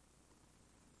variants.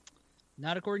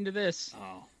 Not according to this.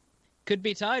 Oh. Could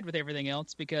be tied with everything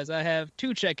else because I have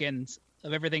 2 check-ins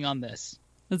of everything on this.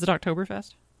 Is it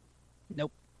Oktoberfest?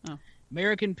 Nope. Oh.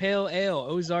 American Pale Ale,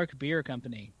 Ozark Beer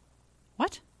Company.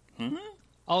 What? Huh?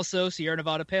 Also, Sierra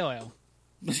Nevada Pale Ale.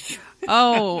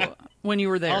 Oh, when you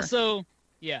were there. Also,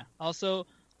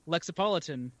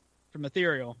 Lexipolitan from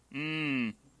Ethereal.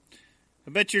 I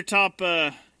bet your top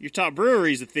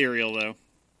brewery's Ethereal, though.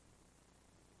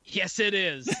 Yes, it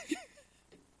is.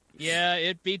 Yeah,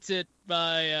 it beats it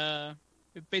by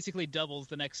it basically doubles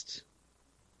the next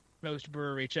most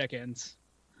brewery check-ins.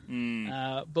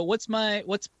 But what's my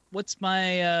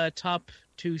top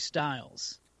 2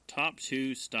 styles? Top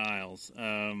 2 styles.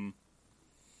 I'm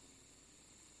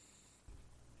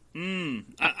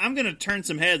going to turn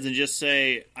some heads and just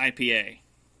say IPA.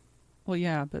 Well,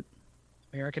 yeah, but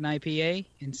American IPA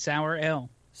and Sour Ale.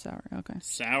 sour. Okay.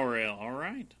 Sour ale. All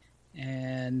right.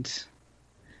 And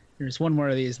there's one more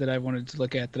of these that I wanted to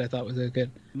look at that I thought was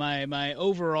good. My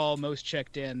overall most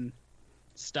checked in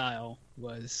style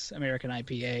was American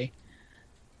IPA,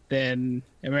 then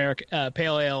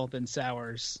Pale Ale, then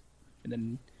Sours,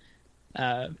 and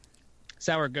then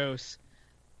Sour Ghost,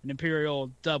 an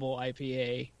Imperial Double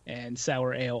IPA, and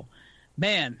Sour Ale.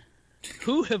 Man,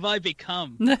 who have I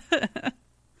become?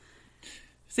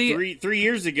 See, 3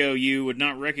 years ago, you would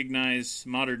not recognize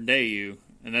modern day you,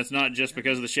 and that's not just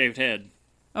because of the shaved head.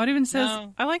 oh, it even says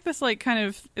No. I like this. Like, kind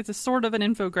of, it's a sort of an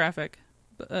infographic,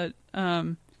 but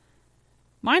mine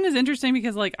is interesting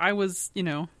because like I was,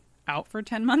 out for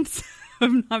 10 months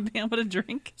of not being able to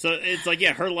drink. So it's like,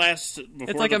 yeah, her last...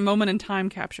 It's like a moment in time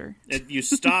capture. You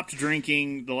stopped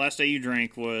drinking, the last day you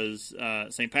drank was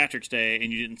St. Patrick's Day,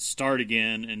 and you didn't start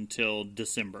again until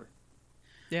December.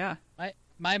 Yeah.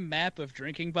 My map of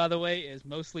drinking, by the way, is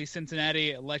mostly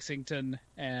Cincinnati, Lexington,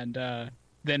 and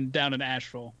than down in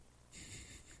Asheville.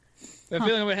 I have a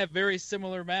feeling we have very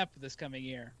similar map this coming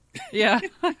year. Yeah,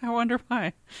 I wonder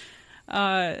why.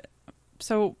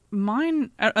 So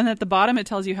mine, and at the bottom it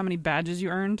tells you how many badges you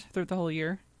earned throughout the whole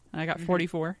year. And I got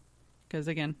 44, because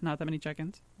again, not that many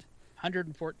check-ins.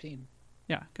 114.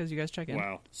 Yeah, because you guys check in.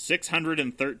 Wow,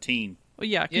 613. Well,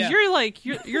 yeah, because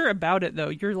you're about it though.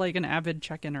 You're like an avid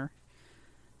check-inner.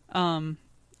 I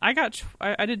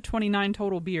did 29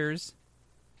 total beers.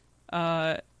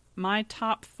 My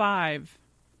top 5.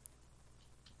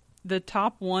 The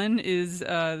top one is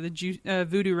the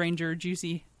Voodoo Ranger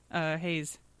Juicy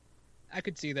Haze. I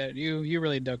could see that. You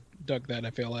really dug that,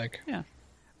 I feel like. Yeah.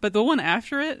 But the one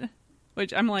after it,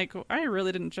 which I'm like, I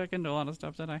really didn't check into a lot of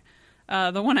stuff, did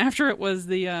I? The one after it was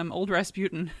the Old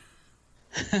Rasputin.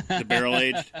 The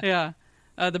barrel-aged? Yeah.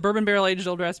 The bourbon barrel-aged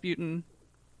Old Rasputin.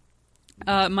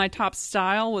 My top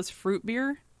style was fruit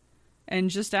beer. And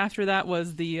just after that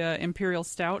was the Imperial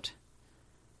Stout.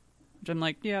 Which I'm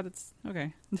like, yeah, that's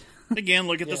okay. Again,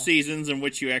 look at the seasons in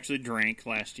which you actually drank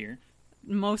last year.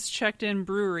 Most checked-in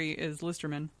brewery is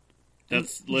Listermann.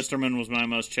 Listermann was my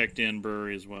most checked-in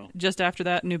brewery as well. Just after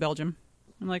that, New Belgium.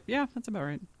 I'm like, yeah, that's about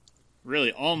right.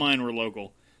 Really, all mine were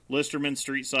local. Listermann,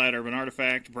 Streetside, Urban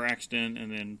Artifact, Braxton,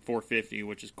 and then 450,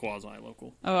 which is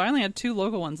quasi-local. Oh, I only had 2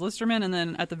 local ones. Listermann, and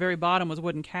then at the very bottom was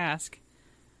Wooden Cask.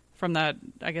 From that,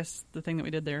 I guess, the thing that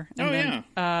we did there. And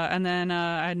and then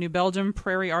I had New Belgium,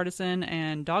 Prairie Artisan,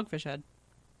 and Dogfish Head.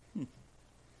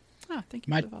 Thank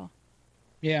you for the follow.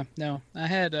 Yeah, no. I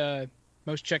had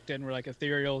most checked in were like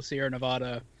Ethereal, Sierra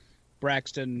Nevada,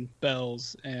 Braxton,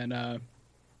 Bells, and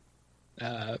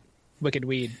Wicked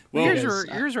Weed. Well,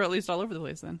 yours are at least all over the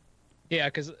place then. Yeah,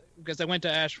 because I went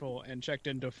to Asheville and checked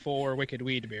into 4 Wicked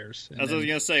Weed beers. I was going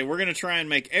to say, we're going to try and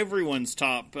make everyone's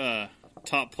top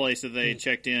place that they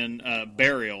checked in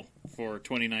Burial for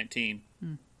 2019.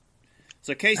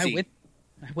 So, Casey.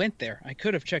 I went there. I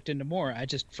could have checked into more. I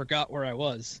just forgot where I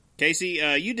was. Casey,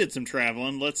 you did some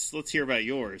traveling. Let's hear about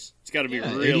yours. It's got to be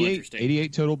real interesting.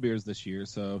 88 total beers this year.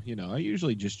 So, I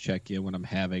usually just check in when I'm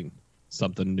having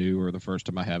something new or the first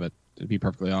time I have it. To be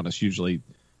perfectly honest, usually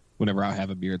whenever I have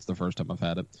a beer, it's the first time I've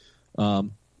had it.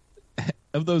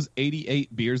 Of those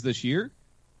 88 beers this year,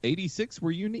 86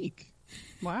 were unique.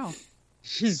 Wow.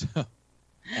 So,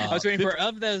 I was waiting for,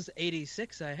 of those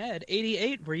 86 I had,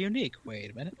 88 were unique.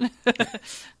 Wait a minute.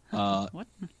 What?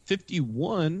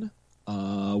 51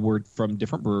 were from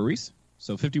different breweries.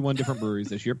 So 51 different breweries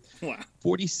this year. Wow.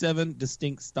 47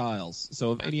 distinct styles.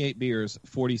 So of 88 beers,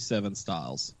 47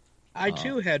 styles. I,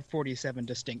 too, had 47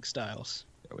 distinct styles.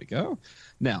 There we go.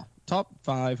 Now, top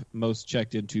 5 most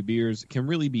checked into beers can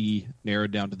really be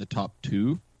narrowed down to the top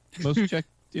 2 most checked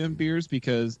in beers,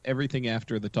 because everything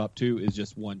after the top 2 is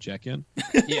just one check-in.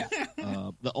 Yeah.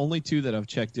 The only 2 that I've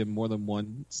checked in more than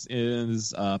once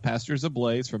is Pastures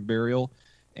Ablaze from Burial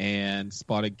and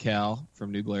Spotted Cow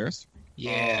from New Glarus.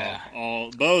 Yeah.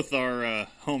 Both are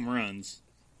home runs.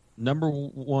 Number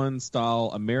 1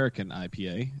 style American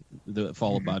IPA,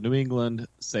 followed by New England,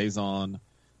 Saison,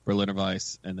 Berliner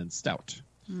Weiss, and then Stout.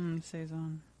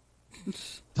 Saison.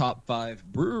 Top 5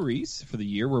 breweries for the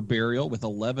year were Burial with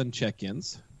 11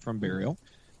 check-ins from Burial,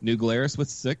 New Glarus with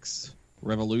 6,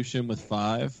 Revolution with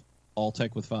 5,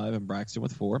 Alltech with 5, and Braxton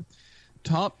with 4.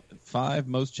 Top 5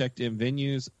 most checked-in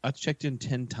venues, I checked in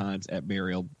 10 times at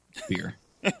Burial Beer.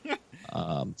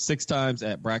 6 times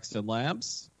at Braxton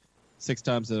Labs, 6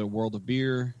 times at a World of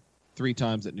Beer, 3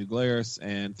 times at New Glarus,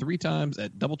 and 3 times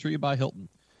at Doubletree by Hilton.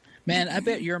 Man, I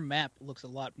bet your map looks a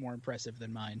lot more impressive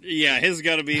than mine. Yeah, his has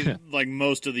got to be like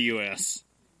most of the U.S.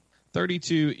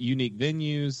 32 unique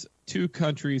venues, 2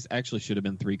 countries. Actually, should have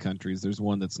been 3 countries. There's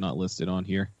one that's not listed on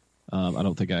here. I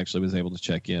don't think I actually was able to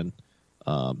check in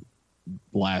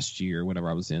last year whenever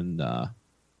I was in the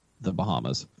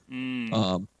Bahamas.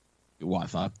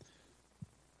 Wi-Fi.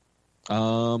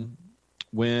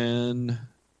 When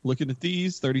looking at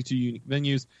these, 32 unique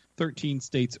venues, 13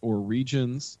 states or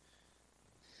regions.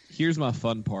 Here's my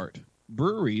fun part.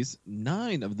 Breweries,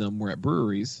 9 of them were at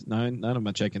breweries. 9 of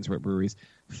my check-ins were at breweries.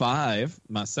 5,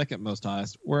 my second most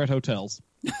highest, were at hotels.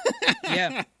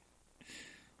 Yeah.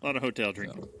 A lot of hotel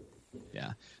drinking. So,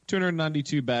 yeah.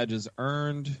 292 badges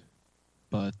earned,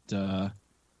 but, some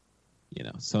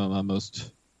of my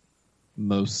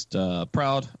most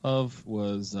proud of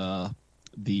was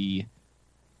the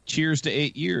Cheers to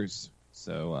 8 years.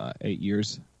 So 8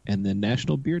 years, and then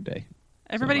National Beer Day.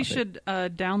 Everybody should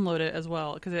download it as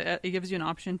well, because it gives you an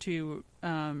option to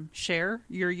share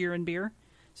your year in beer.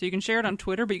 So you can share it on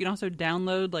Twitter, but you can also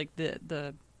download like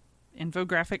the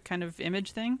infographic kind of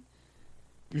image thing.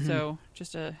 Mm-hmm. So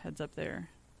just a heads up there.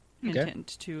 Okay.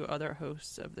 Hint to other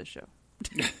hosts of the show.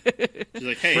 She's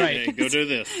like, hey, Right. hey, go do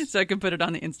this. So I can put it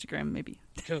on the Instagram, maybe.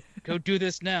 Go do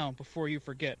this now before you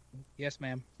forget. Yes,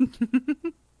 ma'am.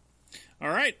 All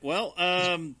right. Well,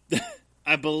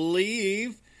 I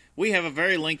believe we have a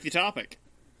very lengthy topic.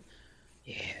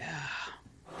 Yeah.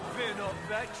 We're not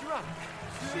that drunk.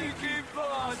 Cheeky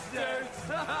bastards.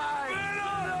 We're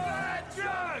not that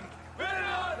drunk. We're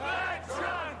not that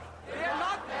drunk. We're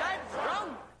not that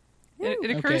drunk.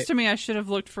 It occurs Okay. to me I should have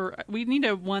looked for... We need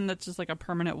one that's just like a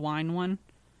permanent wine one.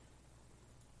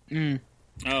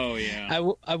 Oh,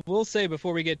 yeah. I will say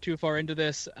before we get too far into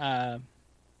this, I'm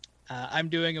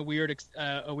doing a weird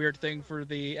thing for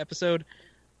the episode.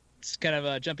 It's kind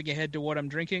of jumping ahead to what I'm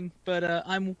drinking, but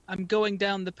I'm going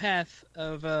down the path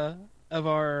of our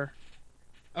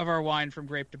wine from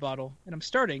grape to bottle, and I'm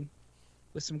starting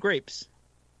with some grapes.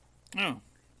 Oh,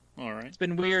 all right. It's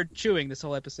been weird chewing this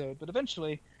whole episode, but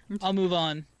eventually I'll move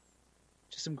on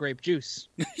to some grape juice,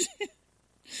 Go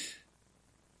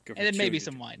for and then maybe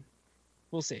chewing. some wine.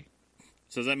 We'll see.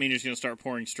 So does that mean you're just going to start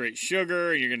pouring straight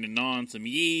sugar, and you're going to gnaw on some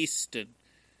yeast? And...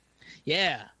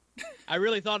 Yeah, I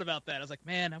really thought about that. I was like,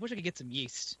 man, I wish I could get some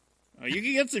yeast. Oh, you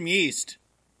can get some yeast.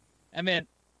 I meant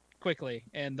quickly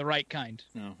and the right kind.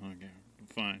 Oh, okay.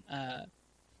 Fine.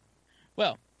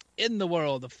 Well, in the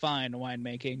world of fine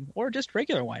winemaking, or just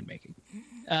regular winemaking,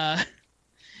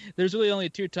 there's really only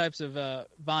two types of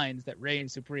vines that reign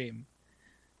supreme.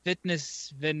 Not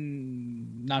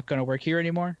going to work here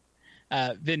anymore.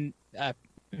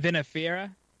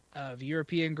 Vinifera of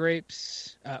European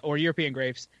grapes,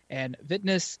 and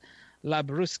Vitis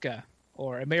labrusca,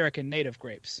 or American native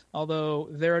grapes. Although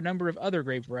there are a number of other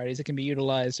grape varieties that can be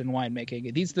utilized in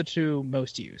winemaking, these are the two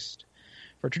most used.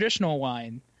 For traditional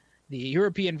wine, the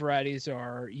European varieties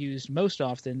are used most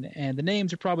often, and the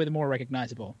names are probably the more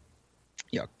recognizable.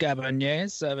 Your Cabernet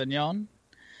Sauvignon,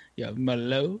 your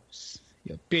Merlot,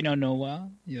 your Pinot Noir,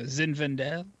 your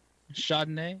Zinfandel,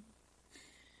 Chardonnay,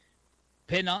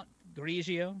 Pinot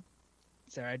Grigio.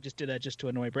 Sorry, I just did that just to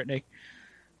annoy Brittany.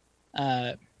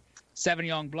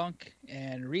 Sauvignon Blanc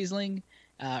and Riesling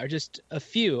are just a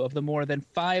few of the more than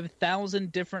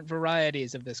 5,000 different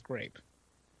varieties of this grape.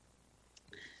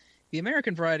 The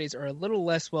American varieties are a little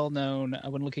less well known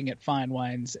when looking at fine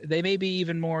wines. They may be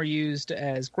even more used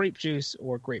as grape juice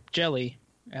or grape jelly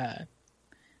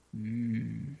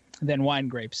than wine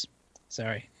grapes.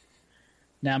 Sorry.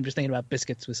 Now I'm just thinking about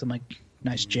biscuits with some like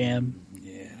nice jam.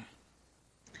 Yeah.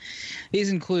 These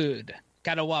include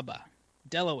Catawba,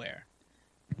 Delaware,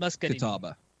 Muscatine,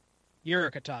 Catawba.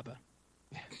 Catawba,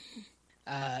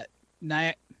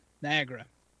 Niagara,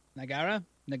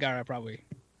 probably.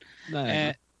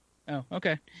 Niagara. Oh,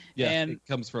 okay. Yeah, and it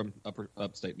comes from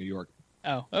upstate New York.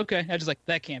 oh, okay. I just like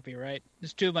that can't be right.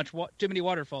 There's too many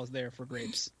waterfalls there for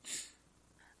grapes.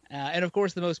 And of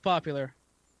course, the most popular,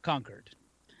 Concord.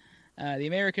 The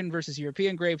American versus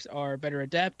European grapes are better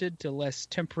adapted to less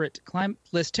temperate climates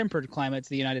of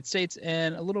the United States,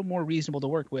 and a little more reasonable to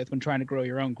work with when trying to grow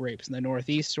your own grapes in the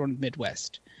Northeast or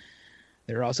Midwest.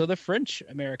 There are also the French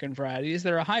American varieties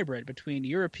that are a hybrid between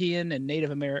European and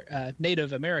Native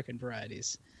American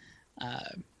varieties.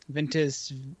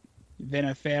 Vitis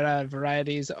vinifera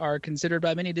varieties are considered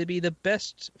by many to be the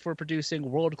best for producing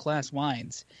world-class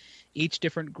wines. Each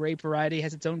different grape variety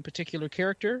has its own particular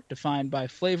character, defined by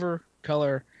flavor,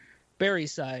 color, berry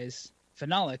size,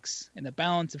 phenolics, and the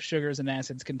balance of sugars and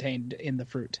acids contained in the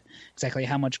fruit. Exactly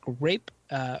how much grape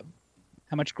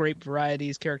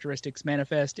varieties characteristics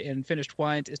manifest in finished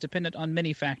wines is dependent on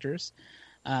many factors.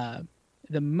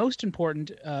 The most important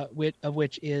of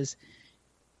which is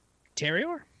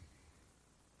terroir,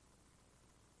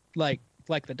 like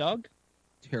the dog.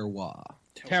 Terroir.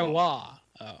 Terroir.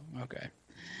 Oh, okay.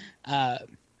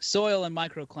 Soil and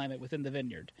microclimate within the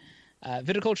vineyard,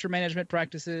 viticulture management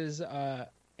practices,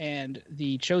 and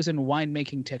the chosen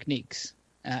winemaking techniques.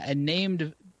 A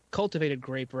named cultivated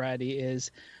grape variety is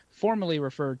formally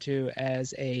referred to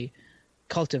as a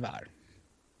cultivar.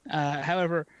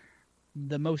 However,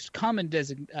 the most common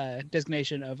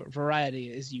designation of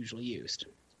variety is usually used.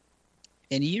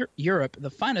 In Europe, the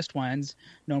finest wines,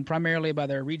 known primarily by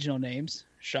their regional names,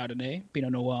 Chardonnay,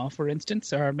 Pinot Noir, for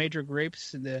instance, are major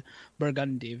grapes in the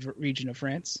Burgundy region of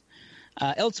France.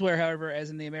 Elsewhere, however,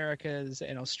 as in the Americas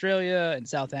and Australia and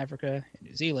South Africa and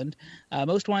New Zealand,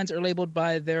 most wines are labeled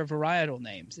by their varietal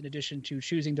names. In addition to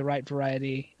choosing the right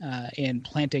variety and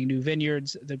planting new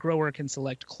vineyards, the grower can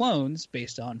select clones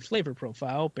based on flavor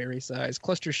profile, berry size,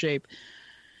 cluster shape,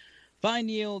 vine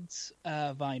yields,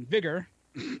 vine vigor,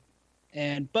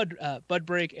 and bud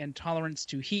break and tolerance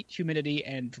to heat, humidity,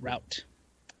 and drought.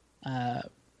 That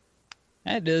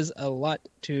is a lot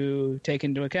to take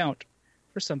into account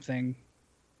for something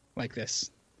like this.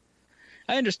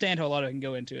 I understand how a lot of it can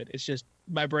go into it. It's just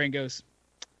my brain goes,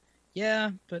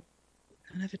 yeah, but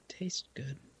none of it tastes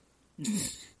good.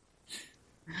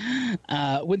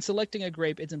 When selecting a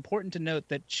grape, it's important to note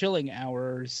that chilling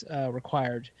hours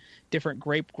required. Different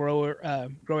grape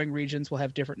growing regions will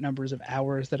have different numbers of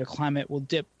hours that a climate will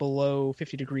dip below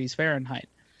 50 degrees Fahrenheit.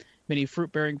 Many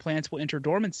fruit-bearing plants will enter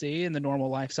dormancy in the normal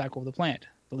life cycle of the plant.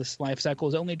 This life cycle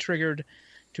is only triggered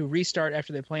to restart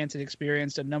after the plants have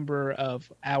experienced a number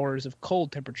of hours of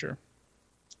cold temperature.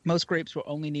 Most grapes will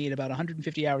only need about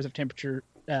 150 hours of temperature,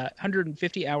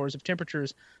 150 hours of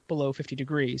temperatures below 50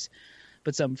 degrees.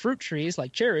 But some fruit trees,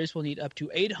 like cherries, will need up to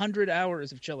 800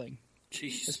 hours of chilling.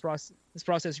 Jeez. This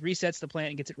process resets the plant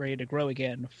and gets it ready to grow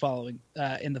again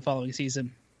in the following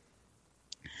season.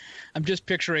 I'm just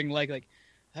picturing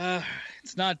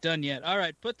it's not done yet. All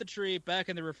right, put the tree back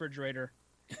in the refrigerator.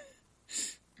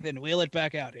 Then wheel it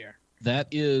back out here. That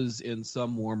is, in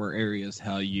some warmer areas,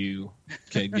 how you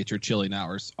can get your chilling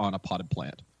hours on a potted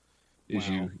plant. Is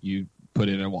you put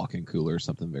it in a walk-in cooler or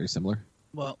something very similar.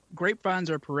 Well, grapevines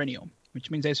are perennial,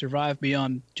 which means they survive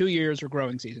beyond 2 years or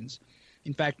growing seasons.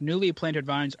 In fact, newly planted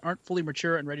vines aren't fully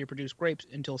mature and ready to produce grapes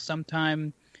until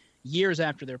sometime years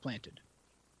after they're planted.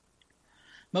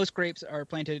 Most grapes are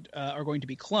going to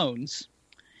be clones,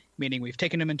 meaning we've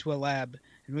taken them into a lab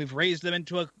and we've raised them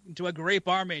into a grape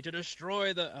army to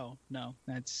destroy the... Oh, no,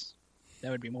 that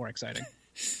would be more exciting.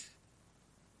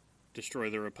 Destroy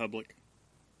the Republic.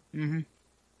 Mm-hmm.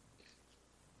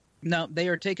 No, they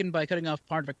are taken by cutting off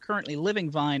part of a currently living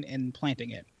vine and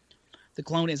planting it. The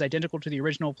clone is identical to the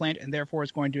original plant and therefore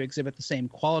is going to exhibit the same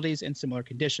qualities and similar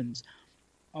conditions.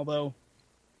 Although,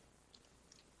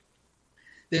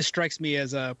 this strikes me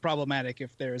as problematic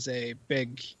if there's a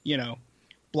big,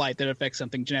 blight that affects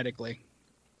something genetically.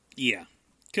 Yeah,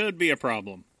 could be a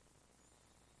problem.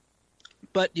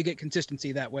 But you get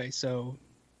consistency that way, so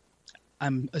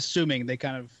I'm assuming they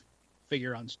kind of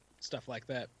figure on stuff like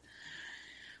that.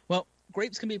 Well,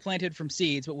 grapes can be planted from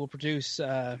seeds, but will produce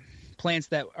plants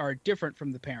that are different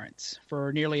from the parents.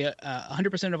 For nearly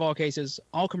 100% of all cases,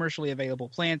 all commercially available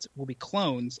plants will be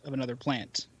clones of another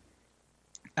plant.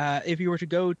 If you were to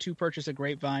go to purchase a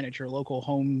grapevine at your local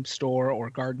home store or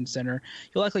garden center,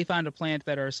 you'll likely find a plant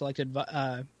that are selected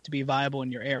to be viable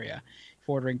in your area. If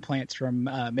ordering plants from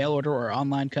mail order or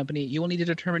online company, you will need to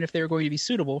determine if they are going to be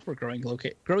suitable for growing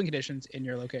conditions in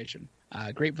your location.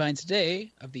 Grapevines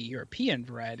today, of the European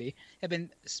variety, have been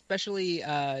specially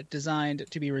designed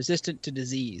to be resistant to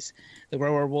disease. The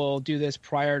grower will do this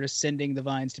prior to sending the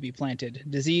vines to be planted.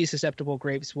 Disease-susceptible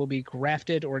grapes will be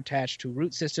grafted or attached to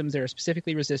root systems that are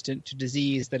specifically resistant to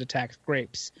disease that attacks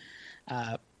grapes.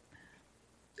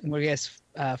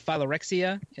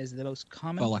 Phylorexia is the most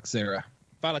common.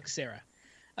 Phylloxera.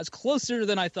 That's closer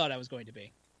than I thought I was going to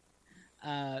be.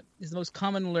 Is the most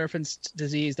common lurfin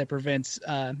disease that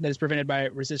is prevented by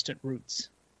resistant roots.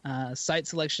 Site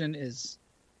selection is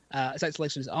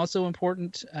also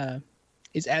important.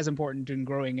 Is as important in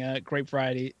growing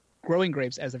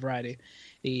grapes as a variety.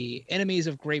 The enemies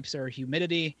of grapes are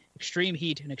humidity, extreme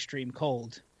heat, and extreme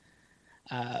cold.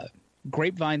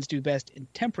 Grapevines do best in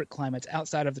temperate climates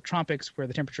outside of the tropics, where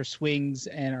the temperature swings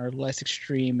and are less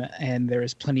extreme, and there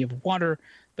is plenty of water,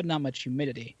 but not much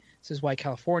humidity. This is why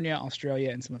California,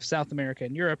 Australia, and some of South America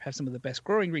and Europe have some of the best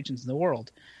growing regions in the world.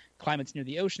 Climates near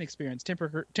the ocean experience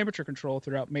temperature control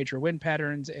throughout major wind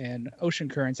patterns and ocean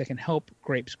currents that can help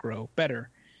grapes grow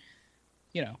better.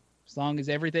 As long as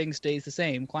everything stays the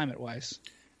same climate-wise.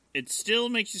 It still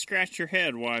makes you scratch your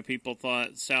head why people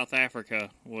thought South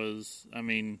Africa was,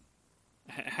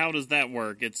 how does that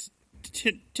work? It's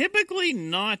typically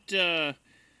not that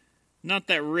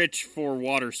rich for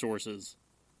water sources.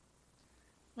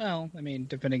 Well,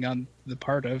 depending on the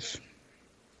part of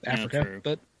Africa,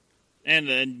 but and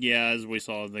then as we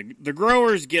saw, the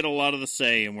growers get a lot of the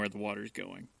say in where the water's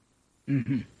going.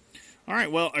 Mm-hmm. All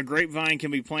right. Well, a grapevine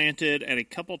can be planted at a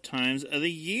couple times of the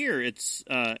year. It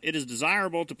is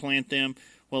desirable to plant them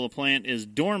while the plant is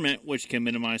dormant, which can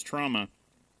minimize trauma.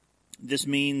 This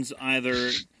means either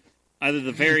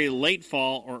the very late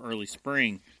fall or early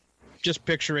spring. Just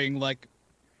picturing,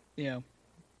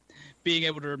 being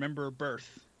able to remember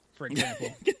birth, for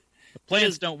example. The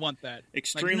plants don't want that.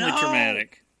 Extremely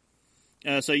traumatic.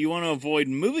 So you want to avoid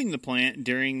moving the plant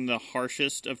during the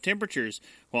harshest of temperatures,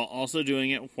 while also doing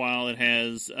it while it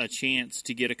has a chance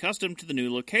to get accustomed to the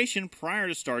new location prior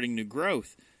to starting new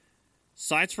growth.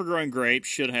 Sites for growing grapes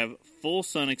should have full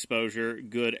sun exposure,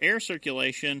 good air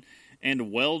circulation,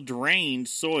 and well-drained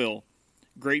soil.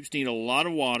 Grapes need a lot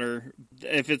of water.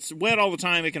 If it's wet all the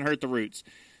time, it can hurt the roots.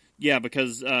 Yeah,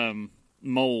 because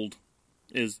mold.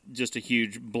 is just a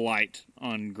huge blight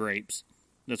on grapes.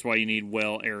 That's why you need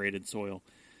well-aerated soil.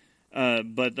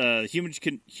 But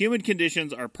humid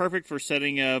conditions are perfect for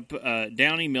setting up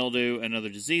downy mildew and other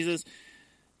diseases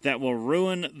that will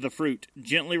ruin the fruit.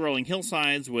 Gently rolling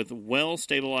hillsides with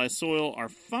well-stabilized soil are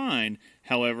fine.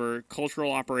 However,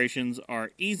 cultural operations are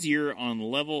easier on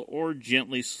level or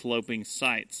gently sloping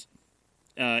sites.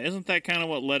 Isn't that kind of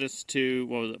what led us to,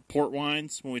 what was it, port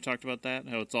wines, when we talked about that?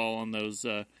 How it's all on those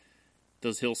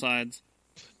hillsides?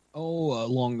 Oh,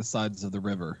 along the sides of the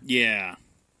river. Yeah.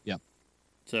 Yep.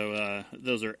 So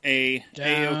those are A-OK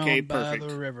Down by perfect.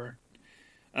 the river.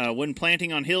 When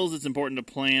planting on hills, it's important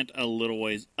to plant a little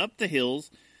ways up the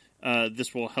hills.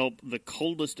 This will help the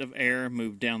coldest of air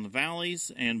move down the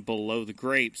valleys and below the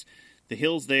grapes. The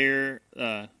hills there,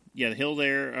 are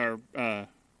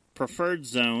preferred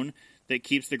zone that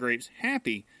keeps the grapes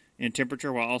happy in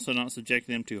temperature while also not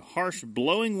subjecting them to harsh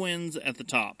blowing winds at the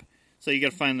top. So you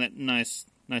got to find that nice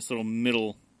little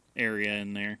middle area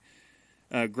in there.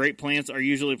 Grape plants are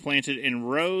usually planted in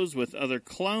rows with other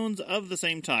clones of the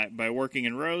same type. By working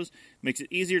in rows, makes it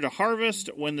easier to harvest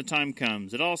when the time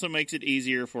comes. It also makes it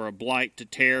easier for a blight to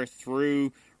tear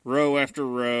through row after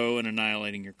row and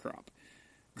annihilating your crop.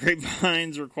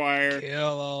 Grapevines require...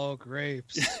 Kill all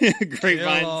grapes.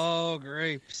 Grapevines, Kill all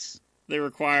grapes. they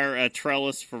require a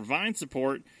trellis for vine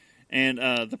support and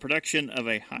the production of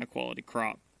a high-quality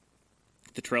crop.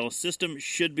 The trellis system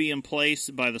should be in place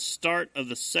by the start of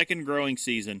the second growing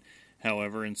season.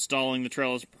 However, installing the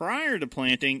trellis prior to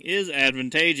planting is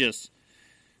advantageous.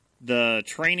 The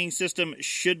training system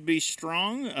should be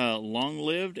strong,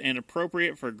 long-lived, and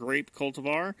appropriate for grape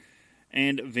cultivar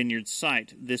and vineyard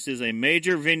site. This is a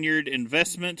major vineyard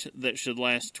investment that should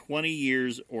last 20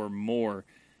 years or more.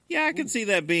 Yeah, I can see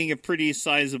that being a pretty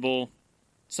sizable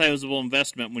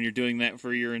investment when you're doing that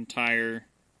for your entire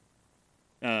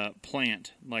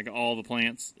plant, like all the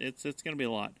plants. It's going to be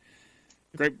a lot.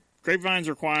 Grapevines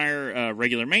require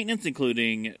regular maintenance,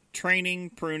 including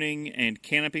training, pruning, and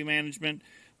canopy management,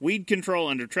 weed control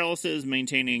under trellises,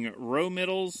 maintaining row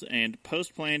middles, and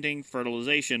post-planting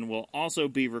fertilization will also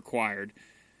be required.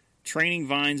 Training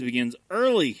vines begins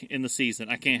early in the season.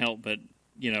 I can't help but,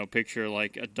 picture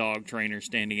like a dog trainer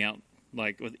standing out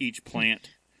like with each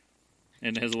plant,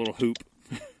 and it has a little hoop.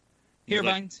 Here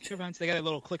vines. They got a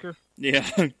little clicker. Yeah.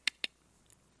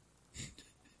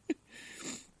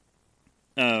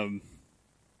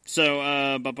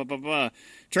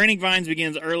 Training vines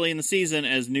begins early in the season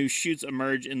as new shoots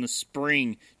emerge in the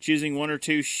spring. Choosing one or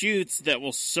two shoots that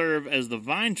will serve as the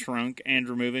vine trunk and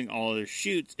removing all other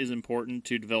shoots is important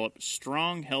to develop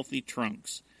strong, healthy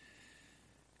trunks.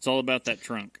 It's all about that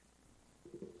trunk.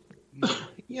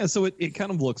 Yeah, so it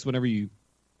kind of looks whenever you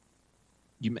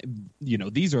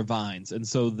these are vines, and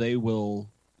so they will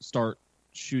start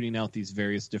shooting out these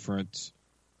various different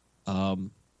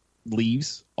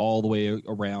leaves all the way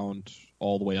around,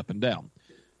 all the way up and down.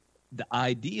 The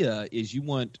idea is you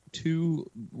want two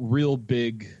real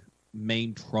big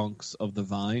main trunks of the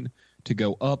vine to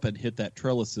go up and hit that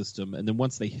trellis system, and then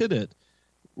once they hit it,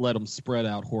 let them spread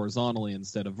out horizontally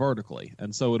instead of vertically.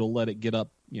 And so it'll let it get up,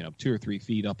 2 or 3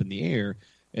 feet up in the air,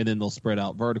 and then they'll spread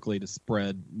out vertically to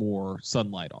spread more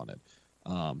sunlight on it.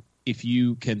 If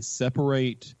you can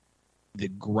separate the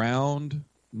ground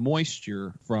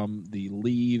moisture from the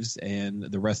leaves and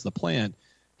the rest of the plant,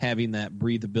 having that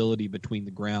breathability between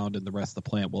the ground and the rest of the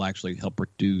plant will actually help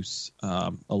reduce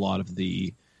a lot of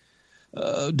the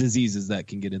diseases that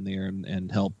can get in there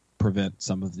and help prevent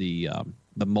some of the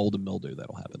mold and mildew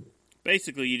that'll happen.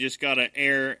 Basically, you just got to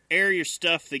air your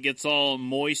stuff that gets all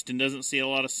moist and doesn't see a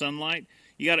lot of sunlight.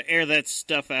 You got to air that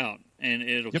stuff out, and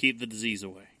it'll keep the disease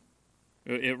away.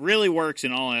 It really works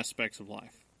in all aspects of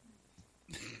life.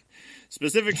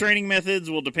 Specific training methods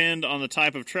will depend on the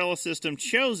type of trellis system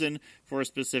chosen for a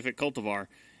specific cultivar.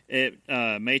 It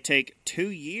may take 2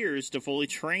 years to fully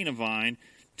train a vine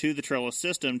to the trellis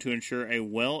system to ensure a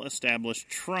well-established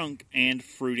trunk and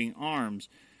fruiting arms.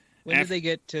 When do they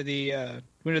get to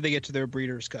their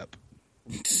breeder's cup?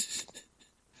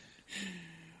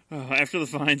 After the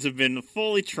vines have been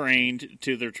fully trained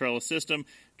to their trellis system,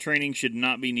 training should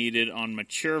not be needed on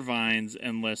mature vines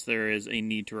unless there is a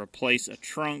need to replace a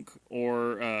trunk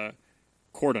or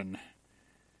cordon.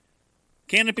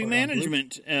 Canopy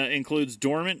management includes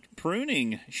dormant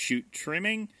pruning, shoot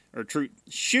trimming, or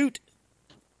shoot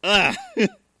thinning.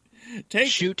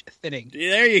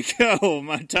 There you go.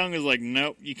 My tongue is like,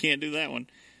 nope, you can't do that one.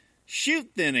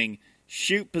 Shoot thinning,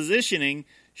 shoot positioning,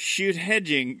 shoot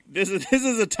hedging. This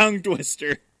is a tongue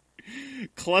twister.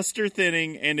 Cluster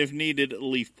thinning, and if needed,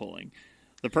 leaf pulling.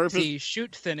 The purpose. See,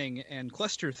 shoot thinning and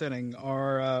cluster thinning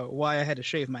are why I had to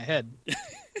shave my head.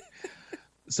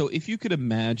 So if you could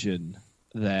imagine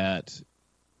that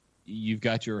you've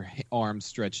got your arms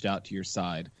stretched out to your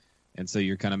side, and so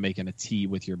you're kind of making a T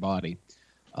with your body.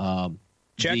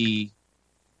 Check.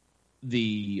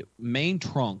 The main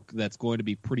trunk that's going to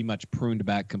be pretty much pruned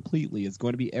back completely is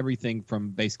going to be everything from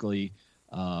basically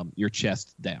your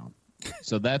chest down.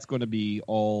 So that's going to be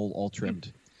all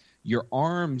trimmed. Your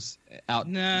arms out.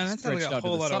 Nah, that sounds like a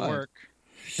whole lot of work.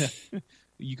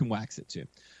 You can wax it too.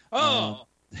 Oh,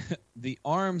 The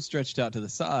arms stretched out to the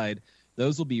side,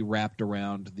 those will be wrapped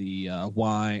around the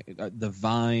vine,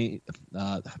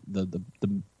 the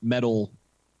metal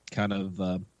kind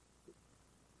of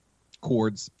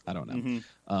cords. I don't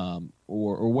know,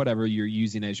 or whatever you're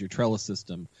using as your trellis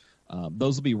system.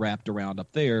 Those will be wrapped around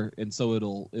up there, and so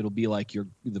it'll be like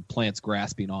the plant's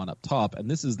grasping on up top, and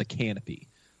this is the canopy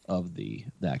of the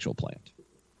actual plant.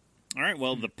 All right,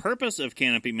 well, the purpose of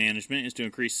canopy management is to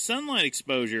increase sunlight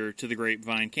exposure to the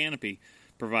grapevine canopy,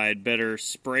 provide better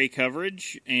spray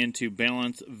coverage, and to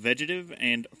balance vegetative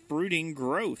and fruiting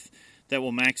growth that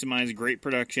will maximize grape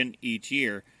production each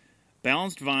year.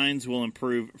 Balanced vines will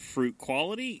improve fruit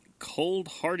quality, cold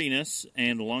hardiness,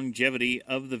 and longevity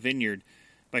of the vineyard.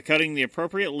 By cutting the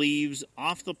appropriate leaves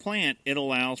off the plant, it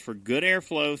allows for good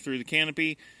airflow through the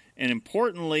canopy and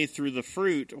importantly through the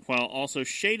fruit, while also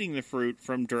shading the fruit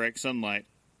from direct sunlight.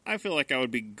 I feel like I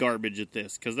would be garbage at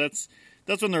this, because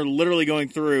that's when they're literally going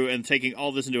through and taking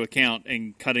all this into account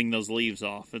and cutting those leaves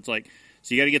off. It's like,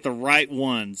 so you got to get the right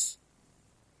ones.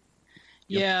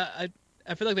 yeah.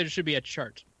 I feel like there should be a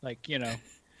chart, like,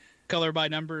 color by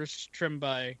numbers, trim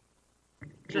by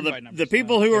numbers. The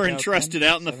people who are entrusted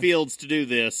out in the fields to do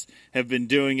this have been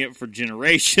doing it for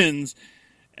generations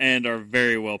and are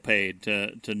very well paid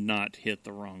to not hit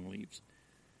the wrong leaves.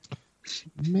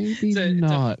 Maybe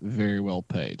not very well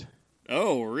paid.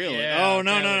 Oh, really? Yeah, oh,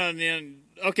 no.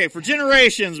 Okay, for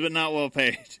generations, but not well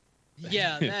paid.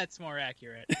 Yeah, that's more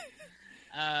accurate.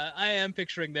 I am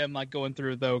picturing them like going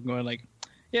through though, going like,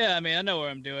 yeah, I mean, I know what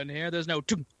I'm doing here. There's no.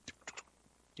 Did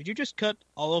you just cut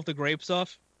all of the grapes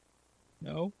off?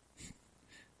 No.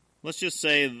 Let's just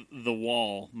say the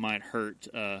wall might hurt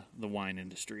the wine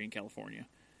industry in California.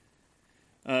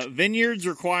 Vineyards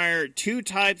require two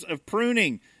types of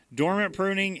pruning: dormant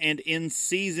pruning and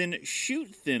in-season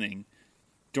shoot thinning.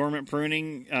 Dormant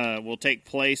pruning will take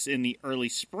place in the early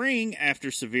spring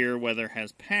after severe weather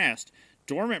has passed.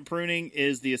 Dormant pruning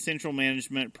is the essential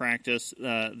management practice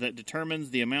that determines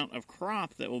the amount of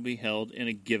crop that will be held in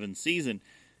a given season.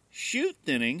 Shoot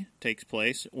thinning takes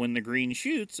place when the green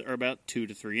shoots are about 2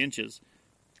 to 3 inches.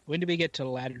 When do we get to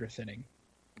ladder thinning?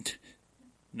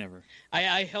 Never.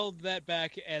 I held that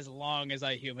back as long as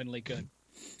I humanly could.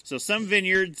 So some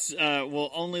vineyards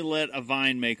will only let a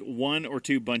vine make 1 or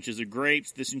 2 bunches of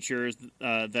grapes. This ensures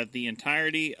that the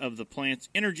entirety of the plant's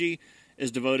energy is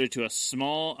devoted to a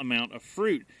small amount of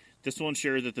fruit. This will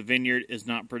ensure that the vineyard is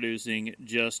not producing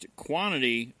just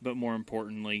quantity, but more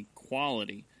importantly,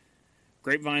 quality.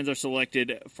 Grapevines are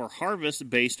selected for harvest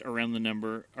based around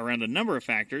a number of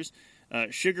factors.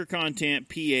 Sugar content,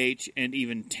 pH, and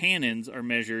even tannins are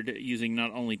measured using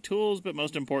not only tools, but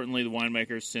most importantly, the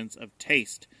winemaker's sense of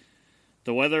taste.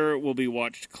 The weather will be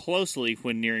watched closely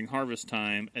when nearing harvest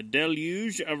time. A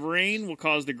deluge of rain will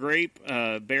cause the grape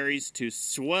berries to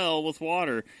swell with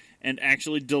water and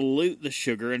actually dilute the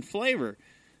sugar and flavor.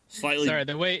 Sorry,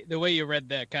 the way you read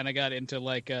that kind of got into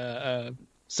like a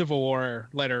Civil War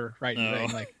letter writing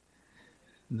thing. Like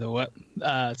the what?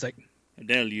 It's like a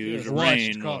deluge of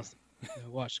rain.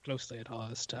 Watch closely at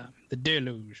harvest time. The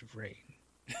deluge of rain.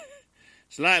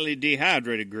 Slightly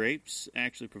dehydrated grapes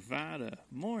actually provide a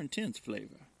more intense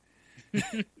flavor.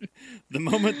 The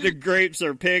moment the grapes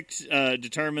are picked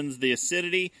determines the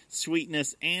acidity,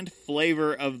 sweetness, and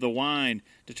flavor of the wine.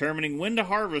 Determining when to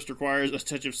harvest requires a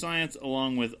touch of science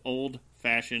along with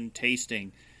old-fashioned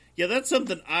tasting. Yeah, that's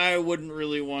something I wouldn't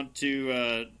really want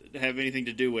to have anything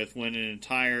to do with when an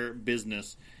entire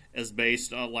business is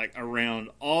based on around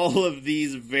all of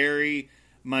these very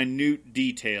minute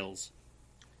details.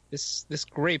 This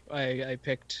grape I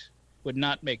picked would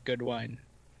not make good wine.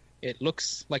 It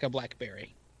looks like a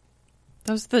blackberry.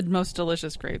 Those are the most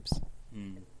delicious grapes.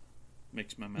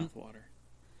 Makes my mouth water.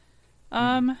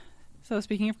 So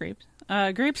speaking of grapes,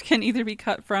 grapes can either be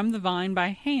cut from the vine by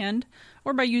hand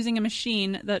or by using a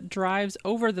machine that drives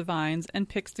over the vines and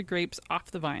picks the grapes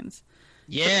off the vines.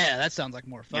 Yeah, that sounds like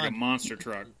more fun. Like a monster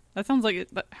truck. That sounds like it.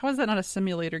 How is that not a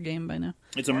simulator game by now?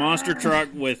 It's a monster truck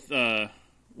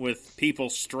with people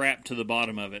strapped to the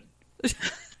bottom of it.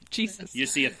 Jesus. You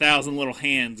see 1,000 little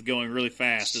hands going really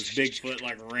fast as Bigfoot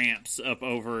like ramps up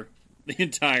over the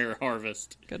entire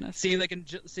harvest. Goodness. See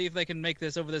if they can make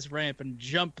this over this ramp and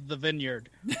jump the vineyard.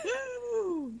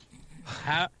 Woo!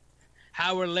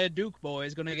 How are Leduc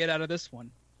boys going to get out of this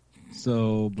one?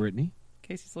 So, Brittany,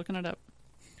 Casey's looking it up.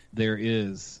 there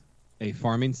is a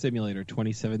Farming Simulator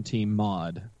 2017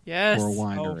 mod Yes. for a Oh,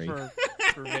 winery.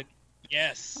 for it.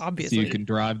 Yes. So Obviously. you can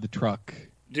drive the truck.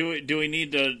 Do we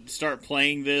need to start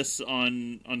playing this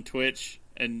on Twitch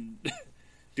and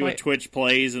do a Wait. Twitch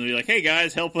plays and be like, hey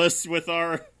guys, help us with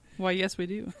our Why, yes, we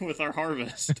do.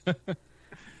 harvest?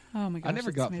 Oh, my gosh. I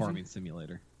never that's got amazing. Farming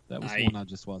Simulator. That was I- one I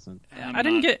just wasn't. I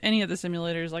didn't get any of the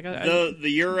simulators. Like The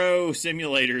Euro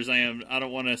simulators. I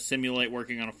don't want to simulate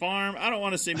working on a farm. I don't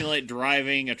want to simulate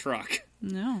driving a truck.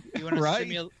 No. Do you want to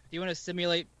Right?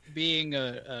 simulate being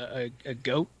a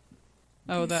goat?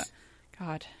 Oh, that.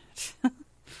 God.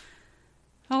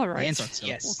 All right. Answer.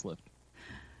 Yes. Forklift.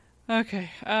 Okay.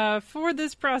 For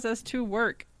this process to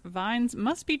work, vines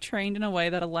must be trained in a way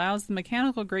that allows the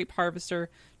mechanical grape harvester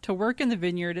to work in the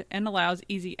vineyard and allows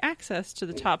easy access to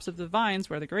the tops of the vines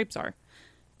where the grapes are.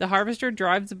 The harvester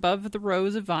drives above the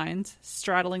rows of vines,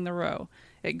 straddling the row.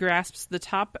 It grasps the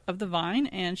top of the vine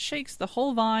and shakes the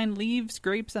whole vine, leaves,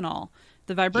 grapes, and all.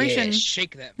 The vibration, Yeah,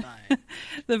 shake that vine.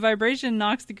 the vibration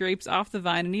knocks the grapes off the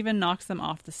vine and even knocks them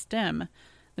off the stem.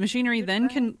 The machinery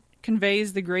then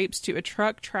conveys the grapes to a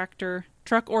truck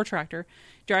or tractor,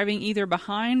 driving either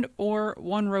behind or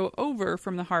one row over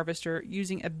from the harvester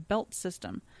using a belt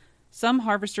system. Some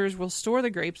harvesters will store the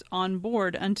grapes on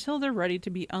board until they're ready to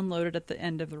be unloaded at the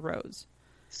end of the rows.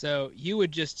 So you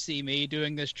would just see me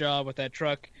doing this job with that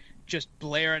truck, just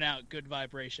blaring out Good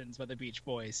Vibrations by the Beach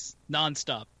Boys,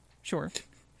 nonstop. Sure.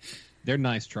 They're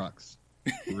nice trucks.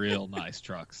 Real nice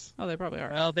trucks. Oh, they probably are.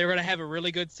 Well, they're going to have a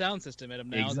really good sound system in them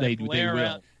now. They that blare will.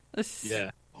 out.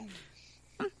 Yeah.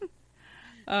 People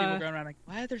going around like,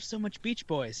 why are there so much Beach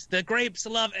Boys? The grapes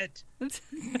love it.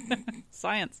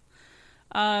 Science.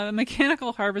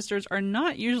 Mechanical harvesters are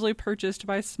not usually purchased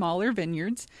by smaller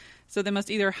vineyards, so they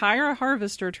must either hire a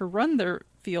harvester to run their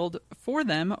field for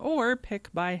them or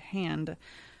pick by hand.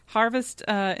 Harvest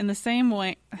in the same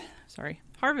wine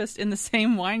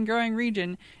growing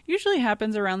region usually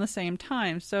happens around the same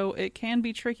time, so it can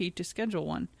be tricky to schedule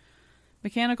one.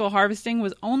 Mechanical harvesting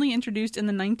was only introduced in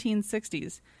the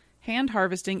 1960s. Hand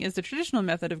harvesting is the traditional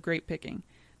method of grape picking.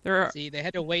 There are See, they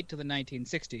had to wait till the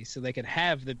 1960s so they could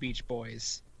have the Beach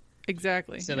Boys.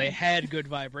 exactly. So they had Good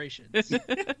Vibrations.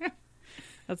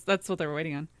 That's what they were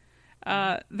waiting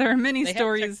on. There are many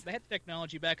stories. They had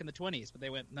technology back in the 20s, but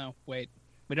they went, no, wait,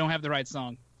 we don't have the right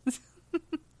song.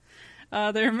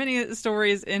 There are many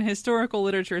stories in historical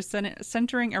literature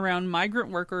centering around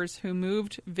migrant workers who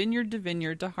moved vineyard to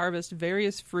vineyard to harvest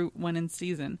various fruit when in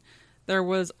season. There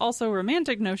was also a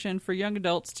romantic notion for young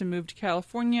adults to move to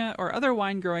California or other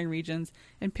wine-growing regions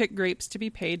and pick grapes to be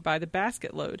paid by the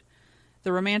basket load.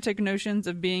 The romantic notions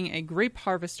of being a grape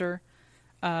harvester,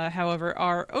 however,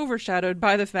 are overshadowed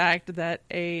by the fact that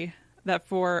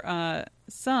for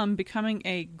some, becoming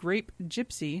a grape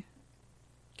gypsy,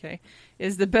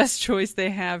 is the best choice they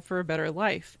have for a better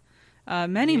life.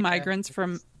 Many migrants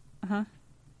from...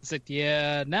 It's like,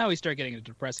 yeah, now we start getting into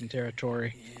depressing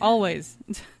territory. Always.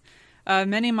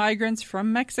 Many migrants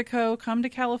from Mexico come to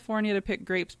California to pick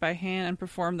grapes by hand and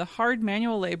perform the hard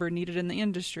manual labor needed in the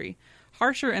industry.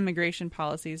 Harsher immigration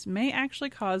policies may actually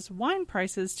cause wine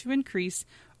prices to increase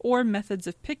or methods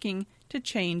of picking to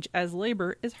change as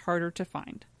labor is harder to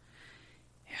find.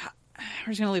 Yeah,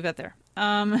 we're just going to leave that there.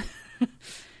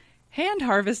 Hand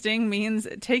harvesting means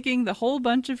taking the whole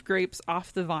bunch of grapes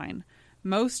off the vine.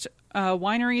 Most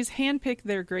wineries handpick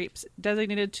their grapes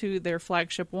designated to their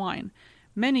flagship wine.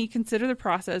 Many consider the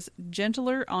process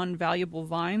gentler on valuable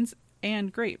vines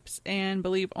and grapes and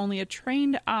believe only a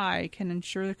trained eye can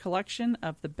ensure the collection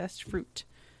of the best fruit.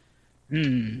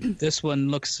 This one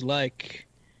looks like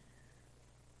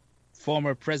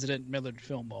former President Millard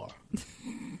Fillmore.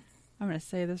 I'm going to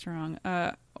say this wrong.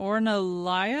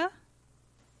 Ornellaia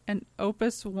and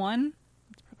Opus One,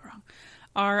 that's probably wrong,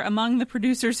 are among the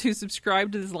producers who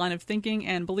subscribe to this line of thinking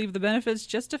and believe the benefits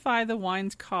justify the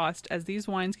wine's cost, as these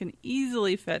wines can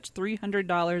easily fetch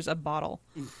 $300 a bottle.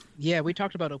 Yeah, we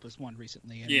talked about Opus One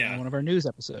recently in one of our news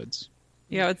episodes.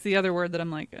 Yeah, it's the other word that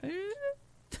I'm like...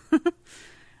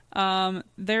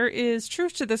 There is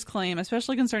truth to this claim,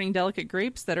 especially concerning delicate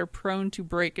grapes that are prone to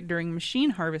break during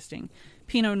machine harvesting.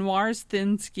 Pinot Noir's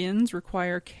thin skins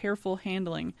require careful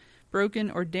handling.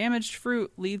 Broken or damaged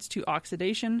fruit leads to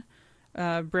oxidation,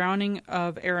 browning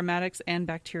of aromatics, and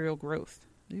bacterial growth.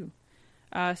 Ew.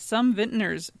 Some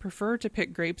vintners prefer to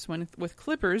pick grapes with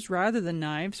clippers rather than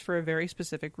knives for a very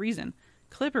specific reason.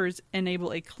 Clippers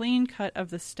enable a clean cut of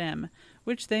the stem,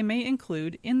 which they may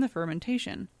include in the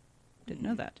fermentation. Didn't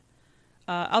know that.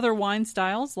 Other wine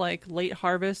styles, like late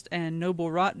harvest and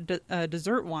noble rot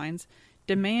dessert wines,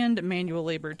 demand manual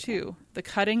labor too. The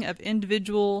cutting of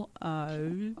individual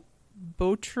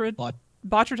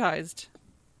botrytized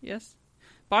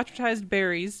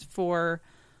berries for,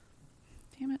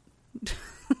 damn it,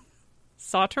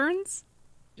 sauternes?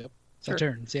 Yep. Sure.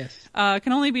 Sauternes, yes.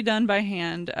 Can only be done by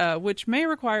hand, which may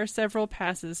require several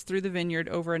passes through the vineyard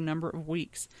over a number of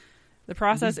weeks. The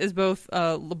process is both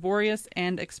laborious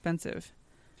and expensive.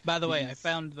 By the way, I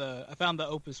found the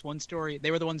Opus One story.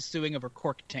 They were the ones suing over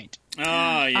cork taint.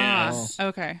 Ah, yes.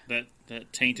 Okay. That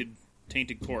tainted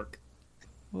cork.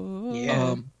 Whoa.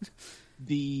 Yeah.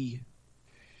 The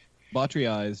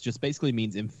botrytized just basically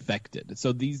means infected.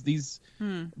 So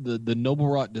the noble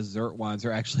rot dessert wines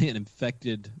are actually an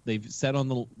infected. They've sat on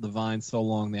the vine so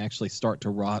long they actually start to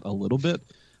rot a little bit,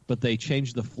 but they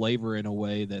change the flavor in a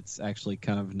way that's actually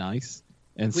kind of nice.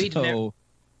 And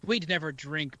We'd never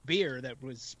drink beer that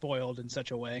was spoiled in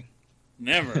such a way.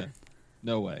 Never.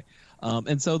 No way.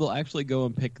 And so they'll actually go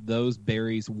and pick those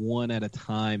berries one at a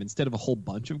time. Instead of a whole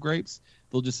bunch of grapes,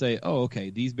 they'll just say, oh, okay,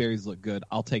 these berries look good.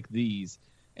 I'll take these.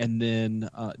 And then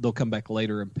they'll come back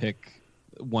later and pick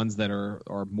ones that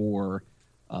are more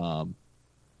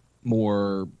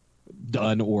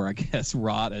done or, I guess,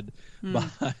 rotted by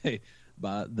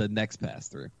the next pass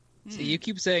through. See, you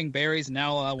keep saying berries,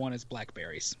 now all I want is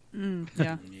blackberries.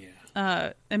 Yeah.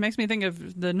 Yeah. It makes me think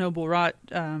of the noble rot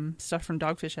stuff from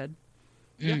Dogfish Head.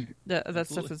 Yeah. That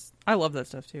stuff is. I love that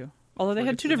stuff too. Although they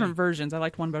had two different versions, I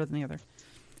liked one better than the other.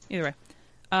 Either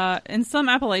way, in some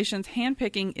appellations,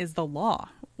 handpicking is the law.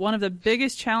 One of the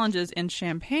biggest challenges in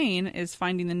Champagne is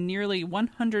finding the nearly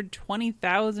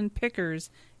 120,000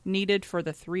 pickers needed for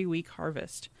the 3-week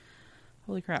harvest.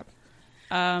 Holy crap!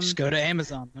 Just go to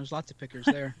Amazon. There's lots of pickers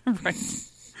there. Right.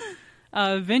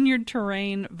 Vineyard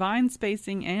terrain, vine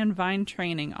spacing, and vine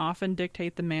training often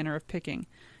dictate the manner of picking.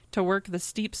 To work the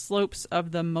steep slopes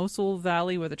of the Mosul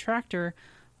Valley with a tractor,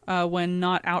 when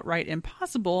not outright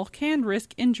impossible, can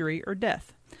risk injury or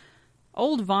death.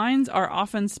 Old vines are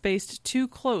often spaced too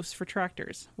close for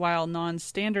tractors, while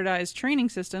non-standardized training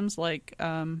systems like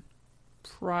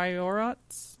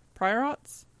priorates,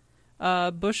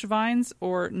 bush vines,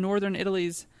 or northern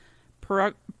Italy's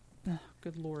pergolas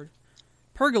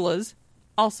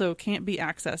also can't be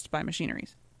accessed by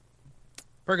machineries.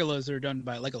 Pergolas are done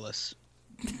by Legolas.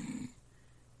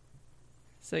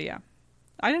 So yeah,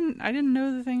 I didn't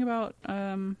know the thing about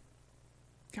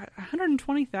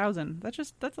 120,000.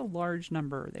 That's a large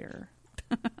number there.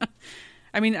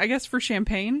 I mean, I guess for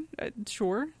Champagne,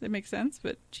 sure, that makes sense,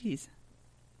 but geez,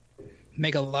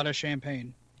 Make a lot of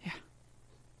champagne. yeah,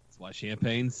 That's why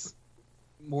champagne's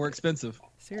more expensive.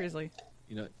 seriously,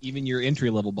 Even your entry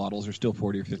level bottles are still $40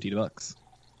 or $50.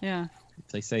 yeah.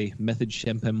 They say method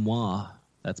champenois.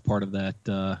 That's part of that.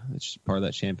 It's part of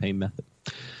that champagne method.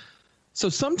 So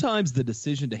sometimes the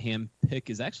decision to hand pick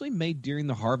is actually made during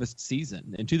the harvest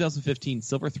season. In 2015,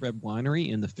 Silver Thread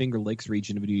Winery in the Finger Lakes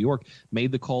region of New York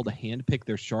made the call to hand pick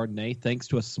their Chardonnay thanks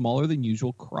to a smaller than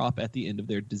usual crop at the end of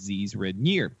their disease-ridden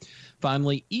year.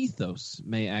 Finally, ethos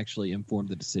may actually inform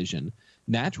the decision.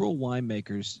 Natural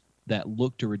winemakers that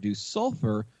look to reduce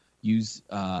sulfur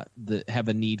have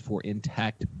a need for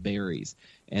intact berries,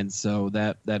 and so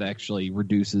that actually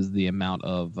reduces the amount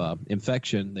of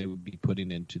infection they would be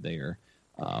putting into their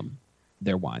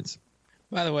wines.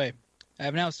 By the way, I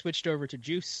have now switched over to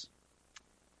juice.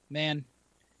 Man,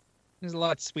 it was a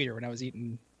lot sweeter when I was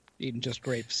eating just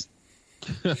grapes.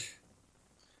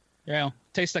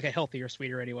 Tastes like a healthier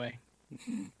sweeter anyway.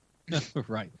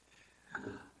 Right.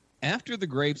 After the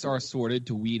grapes are sorted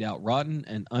to weed out rotten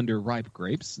and underripe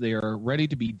grapes, they are ready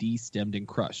to be destemmed and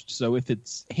crushed. So if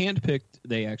it's hand-picked,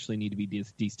 they actually need to be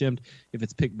destemmed. If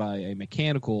it's picked by a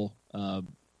mechanical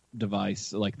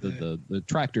device like the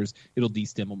tractors, it'll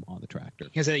destem them on the tractor.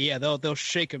 Because they'll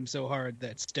shake them so hard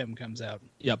that stem comes out.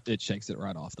 Yep, it shakes it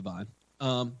right off the vine.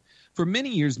 For many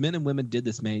years, men and women did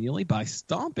this manually by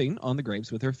stomping on the grapes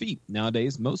with their feet.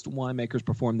 Nowadays, most winemakers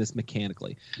perform this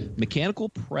mechanically. Mechanical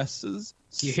presses.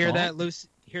 You hear that,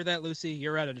 Lucy?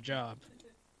 You're out of a job.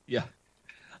 Yeah.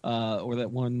 Or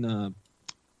that one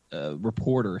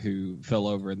reporter who fell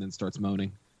over and then starts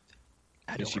moaning.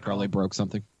 She probably broke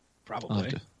something.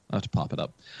 Probably. I'll have to pop it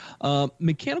up.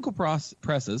 Mechanical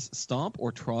presses stomp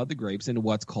or trod the grapes into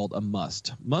what's called a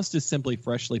must. Must is simply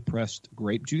freshly pressed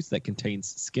grape juice that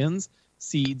contains skins,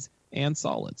 seeds, and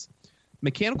solids.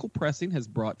 Mechanical pressing has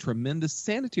brought tremendous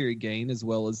sanitary gain as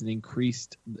well as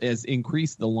increased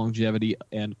the longevity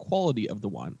and quality of the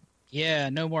wine. Yeah,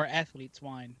 no more athlete's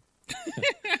wine.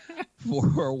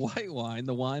 For white wine,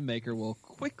 the winemaker will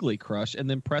quickly crush and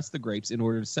then press the grapes in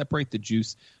order to separate the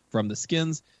juice from the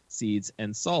skins, seeds,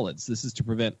 and solids. This is to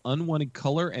prevent unwanted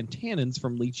color and tannins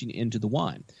from leaching into the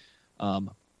wine.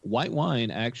 White wine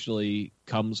actually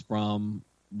comes from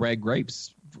red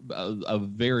grapes a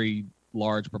very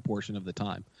large proportion of the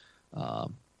time.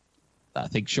 I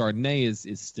think Chardonnay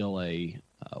is still a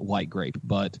white grape,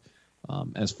 but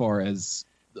as far as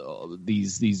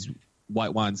these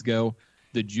white wines go,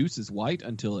 the juice is white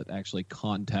until it actually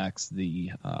contacts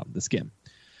the skin.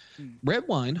 Red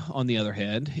wine, on the other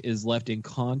hand, is left in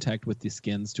contact with the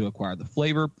skins to acquire the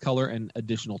flavor, color, and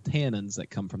additional tannins that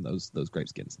come from those grape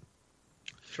skins.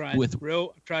 Trying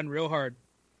real hard.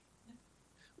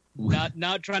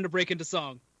 Not trying to break into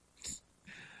song.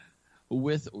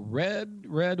 With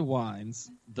red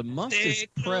wines, the must is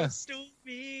pressed.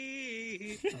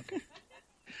 Okay.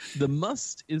 The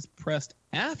must is pressed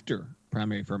after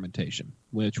primary fermentation,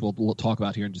 which we'll talk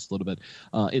about here in just a little bit.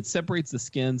 It separates the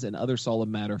skins and other solid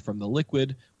matter from the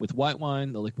liquid. With white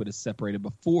wine, the liquid is separated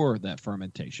before that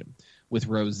fermentation. With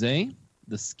rosé,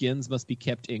 the skins must be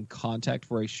kept in contact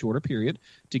for a shorter period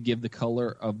to give the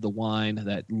color of the wine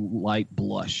that light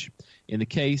blush. In that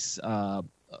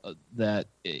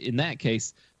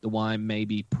case, the wine may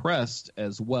be pressed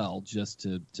as well, just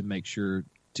to make sure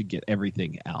to get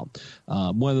everything out.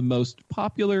 One of the most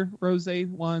popular rosé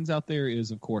wines out there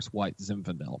is, of course, white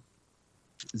Zinfandel.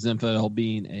 Zinfandel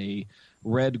being a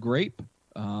red grape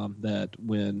that,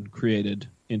 when created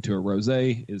into a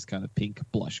rosé, is kind of pink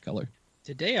blush color.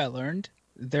 Today I learned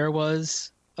there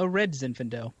was a red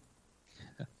Zinfandel.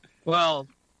 Well,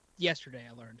 yesterday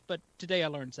I learned, but today I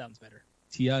learned sounds better.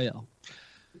 TIL.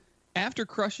 After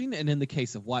crushing, and in the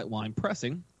case of white wine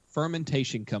pressing,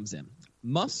 fermentation comes in.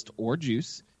 Must or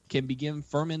juice can begin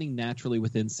fermenting naturally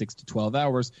within 6 to 12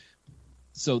 hours.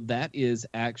 So that is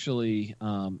actually,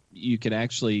 you can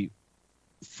actually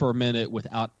ferment it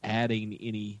without adding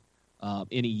any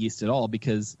yeast at all,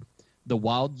 because the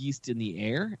wild yeast in the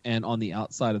air and on the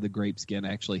outside of the grape skin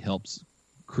actually helps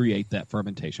create that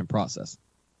fermentation process.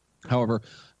 However,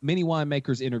 many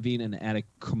winemakers intervene and add a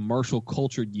commercial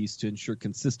cultured yeast to ensure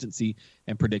consistency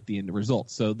and predict the end result.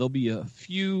 So there'll be a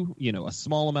few, a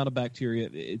small amount of bacteria.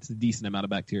 It's a decent amount of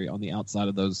bacteria on the outside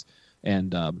of those,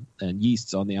 and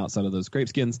yeasts on the outside of those grape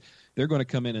skins. They're going to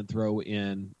come in and throw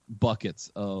in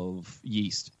buckets of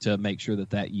yeast to make sure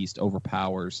that yeast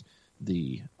overpowers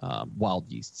the wild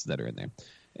yeasts that are in there.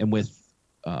 And with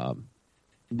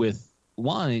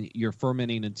wine, you're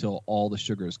fermenting until all the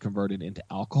sugar is converted into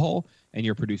alcohol, and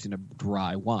you're producing a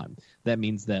dry wine. That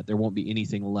means that there won't be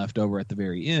anything left over at the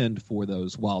very end for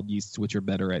those wild yeasts, which are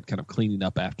better at kind of cleaning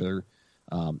up after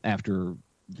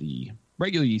the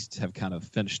regular yeasts have kind of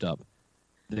finished up.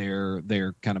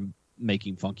 They're kind of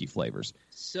making funky flavors.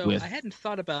 So I hadn't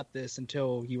thought about this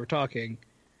until you were talking,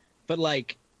 but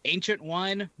ancient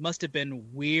wine must have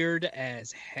been weird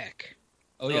as heck.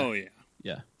 Oh yeah. Oh, yeah.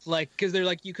 Yeah. Because they're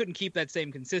you couldn't keep that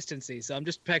same consistency. So I'm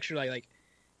just picturing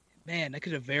man, that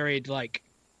could have varied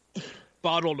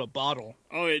bottle to bottle.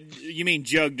 Oh, you mean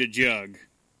jug to jug?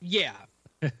 Yeah.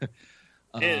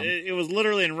 It was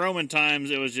literally in Roman times.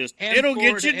 It was just, And it'll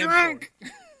forward get you and drunk.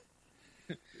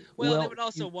 Well, they would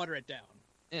also water it down.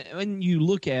 When you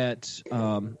look at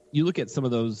some of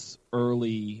those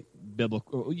early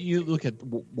biblical, you look at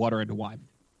water into wine.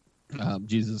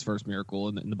 Jesus' first miracle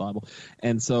in the Bible.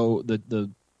 And so the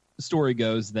story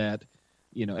goes that,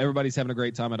 everybody's having a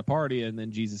great time at a party, and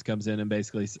then Jesus comes in and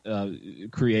basically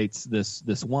creates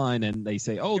this wine, and they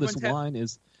say, oh, this wine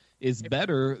is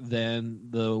better than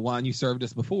the wine you served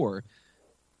us before.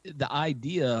 The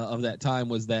idea of that time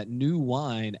was that new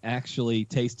wine actually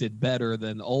tasted better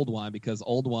than old wine because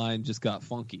old wine just got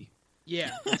funky. Yeah,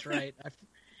 that's right.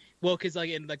 Because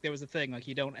there was a thing,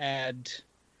 you don't add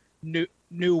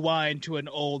new wine to an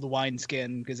old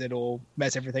wineskin because it'll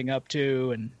mess everything up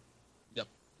too, and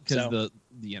because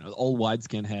the old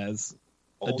wineskin has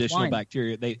additional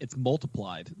bacteria. It's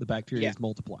multiplied. The bacteria is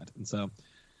multiplied, and so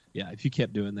if you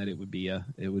kept doing that, it would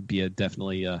be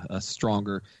definitely a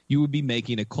stronger. You would be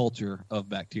making a culture of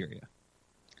bacteria.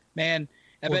 Man,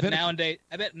 I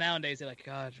bet nowadays they're like,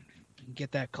 God,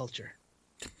 get that culture.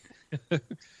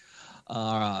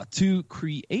 To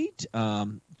create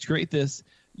this.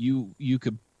 You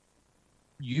could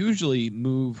usually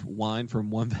move wine from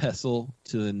one vessel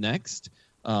to the next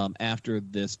after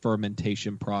this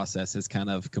fermentation process has kind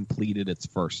of completed its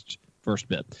first first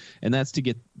bit, and that's to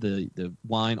get the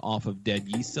wine off of dead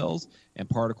yeast cells and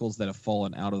particles that have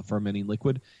fallen out of the fermenting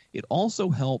liquid. It also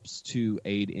helps to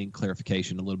aid in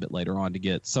clarification a little bit later on to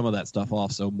get some of that stuff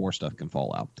off so more stuff can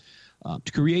fall out.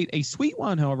 To create a sweet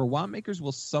wine, however, winemakers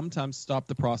will sometimes stop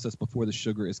the process before the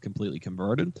sugar is completely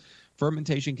converted.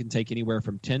 Fermentation can take anywhere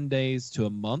from 10 days to a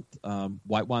month.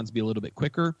 White wines be a little bit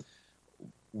quicker.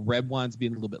 Red wines be a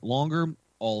little bit longer.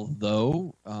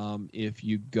 Although, if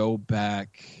you go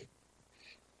back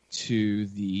to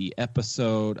the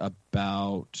episode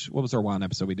about, what was our wine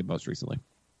episode we did most recently?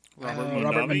 Robert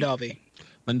Mondavi.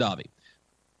 Mondavi.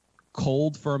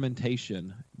 Cold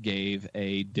fermentation gave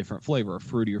a different flavor, a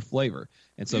fruitier flavor.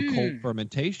 And so cold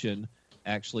fermentation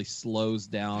actually slows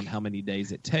down how many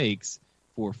days it takes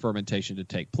for fermentation to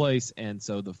take place. And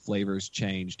so the flavors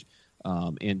changed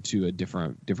into a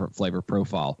different flavor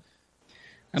profile.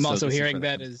 I'm also hearing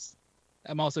that as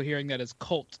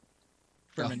cult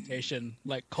fermentation,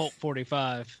 like Colt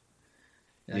 45.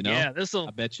 Like, yeah, this'll.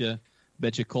 I bet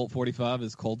you Colt 45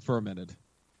 is cold fermented.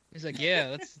 He's like,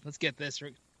 yeah, let's get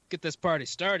this party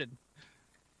started.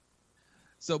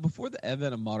 So before the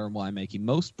advent of modern winemaking,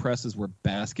 most presses were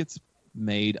baskets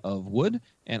made of wood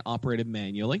and operated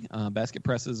manually. Basket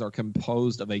presses are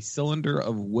composed of a cylinder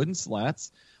of wooden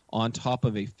slats on top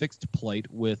of a fixed plate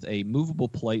with a movable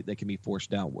plate that can be forced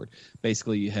downward.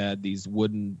 Basically, you had these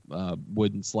wooden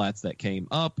slats that came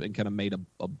up and kind of made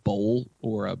a bowl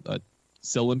or a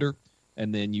cylinder,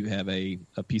 and then you have a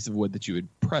piece of wood that you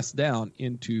would press down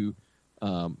into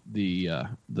the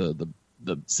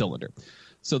cylinder.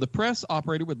 So the press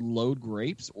operator would load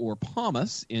grapes or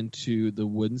pomace into the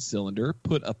wooden cylinder,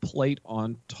 put a plate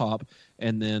on top,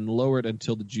 and then lower it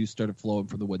until the juice started flowing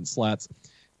from the wooden slats.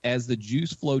 As the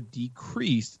juice flow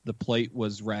decreased, the plate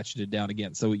was ratcheted down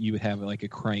again. So you would have like a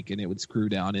crank, and it would screw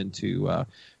down into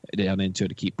it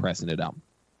to keep pressing it out.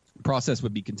 The process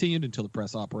would be continued until the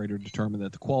press operator determined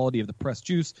that the quality of the pressed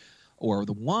juice or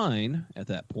the wine at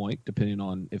that point, depending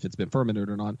on if it's been fermented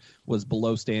or not, was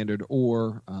below standard,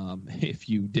 or if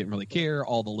you didn't really care,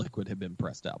 all the liquid had been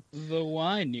pressed out. The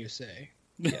wine, you say?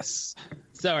 Yes.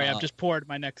 Sorry, I've just poured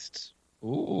my next.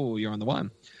 Ooh, you're on the wine.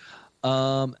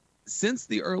 Since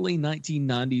the early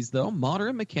 1990s, though,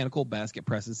 modern mechanical basket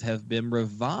presses have been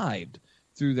revived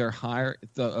through their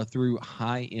through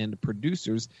high-end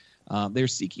producers. They're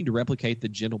seeking to replicate the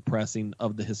gentle pressing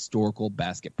of the historical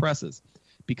basket presses.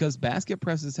 Because basket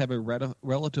presses have a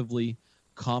relatively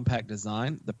compact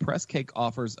design, the press cake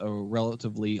offers a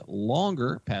relatively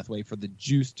longer pathway for the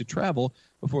juice to travel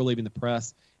before leaving the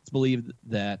press. It's believed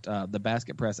that the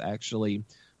basket press actually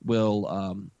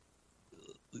will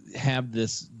have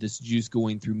this juice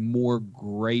going through more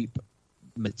grape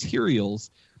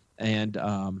materials and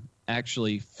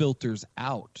actually filters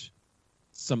out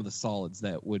some of the solids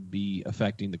that would be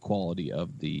affecting the quality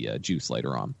of the juice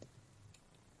later on.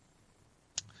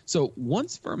 So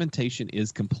once fermentation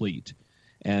is complete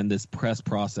and this press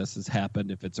process has happened,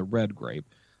 if it's a red grape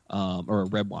or a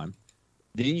red wine,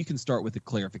 then you can start with the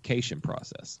clarification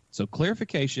process. So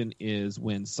clarification is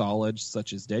when solids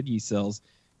such as dead yeast cells,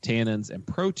 tannins, and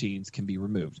proteins can be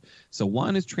removed. So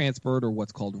wine is transferred, or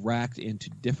what's called racked, into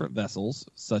different vessels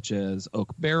such as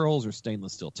oak barrels or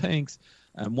stainless steel tanks.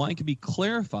 And wine can be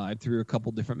clarified through a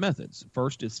couple different methods.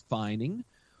 First is fining,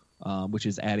 which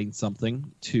is adding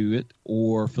something to it,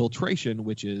 or filtration,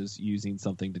 which is using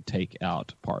something to take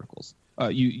out particles,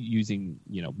 using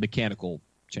mechanical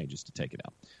changes to take it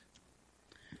out.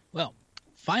 Well,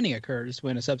 fining occurs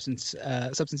when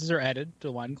substances are added to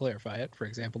the wine and clarify it. For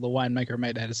example, the winemaker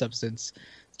might add a substance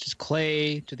such as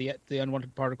clay to the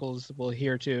unwanted particles we'll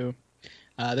adhere to.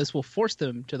 This will force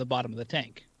them to the bottom of the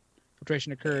tank.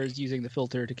 Filtration occurs using the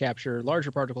filter to capture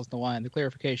larger particles in the wine. The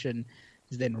clarification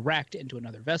is then racked into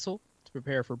another vessel to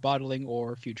prepare for bottling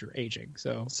or future aging.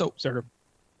 So sort of,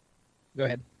 go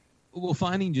ahead. Well,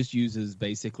 fining just uses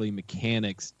basically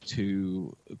mechanics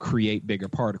to create bigger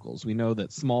particles. We know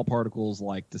that small particles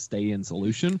like to stay in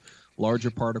solution. Larger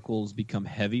particles become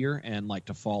heavier and like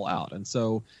to fall out. And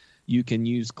so you can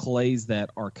use clays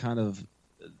that are kind of,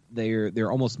 they're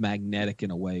almost magnetic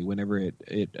in a way whenever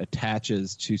it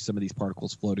attaches to some of these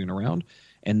particles floating around,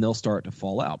 and they'll start to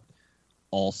fall out.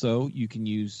 Also, you can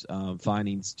use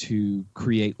finings to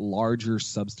create larger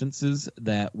substances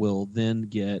that will then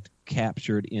get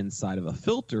captured inside of a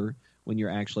filter when you're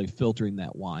actually filtering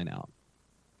that wine out.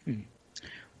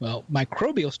 Well,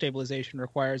 microbial stabilization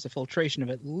requires a filtration of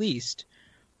at least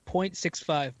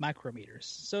 0.65 micrometers.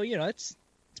 So,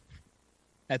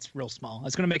 that's real small. I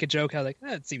was going to make a joke how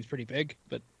it seems pretty big,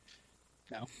 but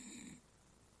no.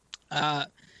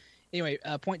 Anyway,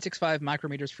 0.65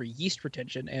 micrometers for yeast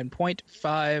retention and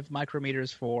 0.5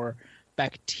 micrometers for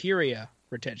bacteria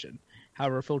retention.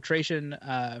 However, filtration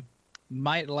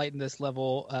might lighten this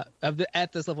level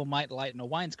at this level might lighten a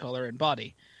wine's color and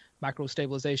body.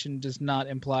 Microstabilization does not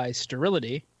imply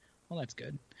sterility. Well, that's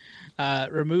good.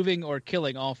 Removing or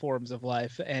killing all forms of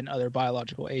life and other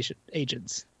biological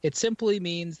agents. It simply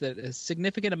means that a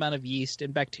significant amount of yeast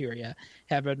and bacteria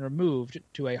have been removed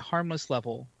to a harmless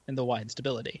level in the wine's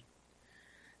stability.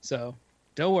 So,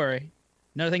 don't worry.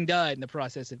 Nothing died in the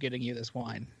process of getting you this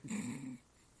wine.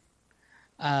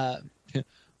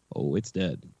 Oh, it's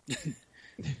dead.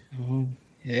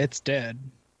 It's dead.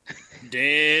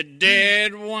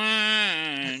 Dead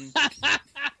wine.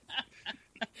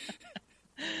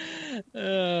 All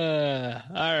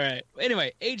right.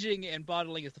 Anyway, aging and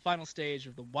bottling is the final stage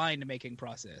of the wine-making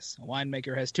process. A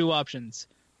winemaker has two options.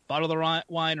 Bottle the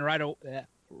wine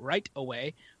right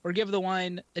away, or give the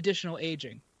wine additional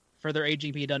aging. Further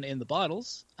aging can be done in the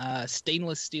bottles,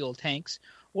 stainless steel tanks,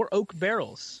 or oak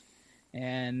barrels.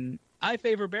 And I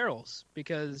favor barrels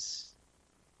because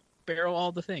barrel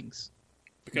all the things.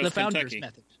 Because the founder's Kentucky.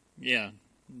 method. Yeah.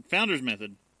 Founder's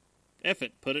method. F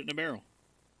it. Put it in a barrel.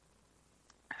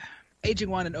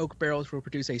 Aging wine in oak barrels will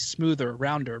produce a smoother,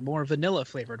 rounder, more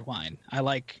vanilla-flavored wine. I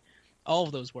like all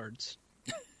of those words.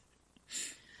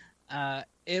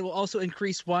 It will also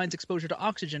increase wine's exposure to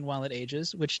oxygen while it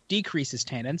ages, which decreases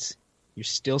tannins. You're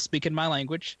still speaking my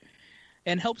language.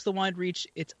 And helps the wine reach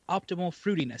its optimal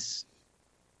fruitiness.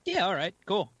 Yeah, all right,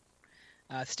 cool.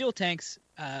 Steel tanks,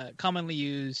 commonly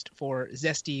used for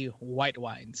zesty white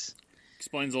wines.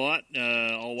 Explains a lot.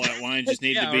 All white wines just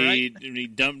need Yeah, to be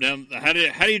dumped down. How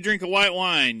do you drink a white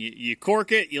wine? You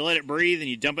cork it, you let it breathe, and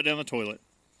you dump it down the toilet.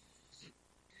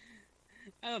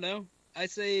 I don't know. I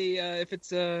say if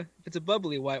it's a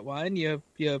bubbly white wine, you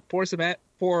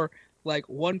pour like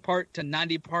 1 part to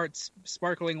 90 parts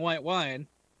sparkling white wine,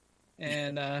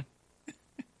 and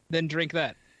then drink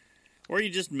that. Or you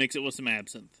just mix it with some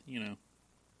absinthe.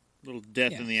 Little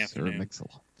death in the afternoon. Mix a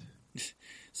lot.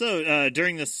 So,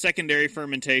 during the secondary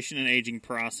fermentation and aging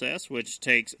process, which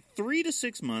takes 3 to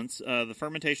 6 months, the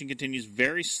fermentation continues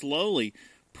very slowly.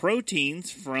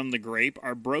 Proteins from the grape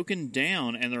are broken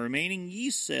down, and the remaining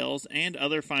yeast cells and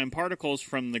other fine particles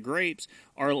from the grapes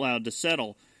are allowed to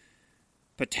settle.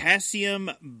 Potassium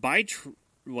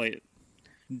Wait.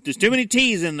 There's too many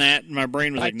T's in that. My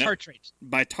brain was Bitartrate.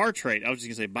 Bitartrate. I was just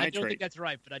going to say bitrate. I don't think that's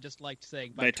right, but I just liked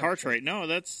saying Bitartrate. No,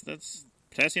 that's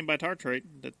potassium bitartrate.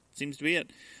 That seems to be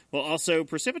it. Will also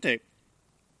precipitate,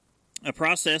 a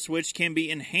process which can be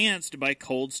enhanced by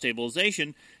cold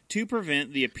stabilization to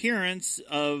prevent the appearance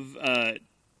of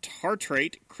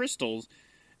tartrate crystals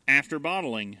after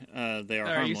bottling. They are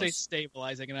harmless. You say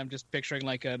stabilizing, and I'm just picturing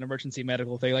like an emergency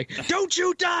medical thing, like, don't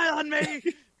you die on me!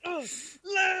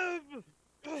 Live!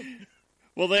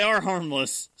 Well, they are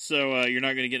harmless, so you're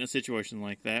not going to get in a situation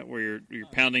like that where you're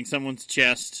pounding someone's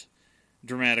chest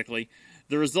dramatically.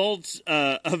 The result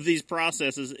of these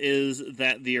processes is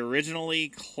that the originally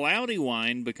cloudy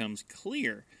wine becomes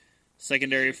clear.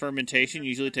 Secondary fermentation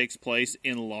usually takes place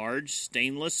in large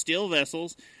stainless steel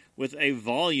vessels with a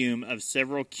volume of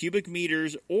several cubic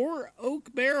meters or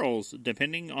oak barrels,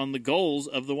 depending on the goals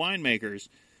of the winemakers.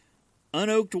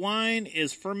 Unoaked wine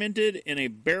is fermented in a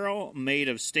barrel made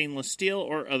of stainless steel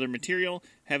or other material,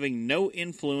 having no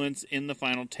influence in the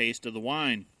final taste of the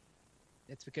wine.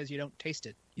 It's because you don't taste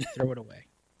it. You throw it away.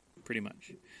 Pretty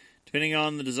much. Depending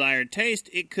on the desired taste,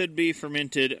 it could be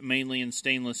fermented mainly in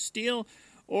stainless steel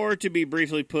or to be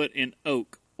briefly put in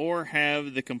oak, or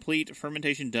have the complete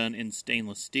fermentation done in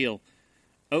stainless steel.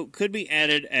 Oak could be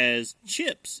added as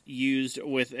chips used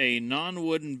with a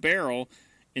non-wooden barrel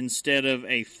instead of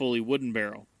a fully wooden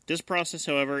barrel. This process,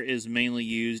 however, is mainly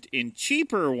used in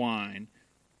cheaper wine.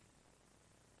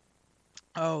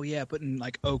 Oh, yeah, putting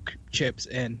like oak chips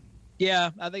in.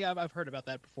 Yeah, I think I've heard about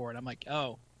that before, and I'm like,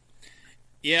 oh.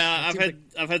 Yeah,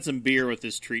 I've had some beer with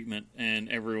this treatment, and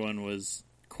everyone was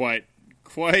quite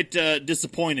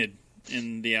disappointed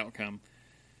in the outcome.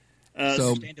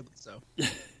 Understandably so.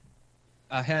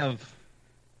 I have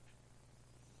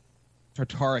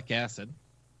tartaric acid.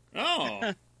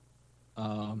 Oh.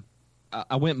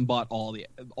 I went and bought all the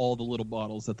little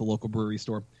bottles at the local brewery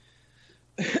store.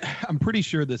 I'm pretty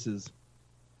sure this is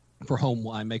for home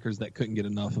winemakers that couldn't get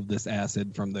enough of this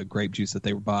acid from the grape juice that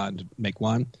they were buying to make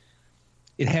wine.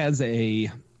 It has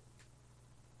a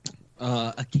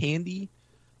candy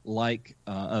like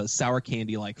a sour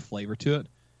candy like flavor to it,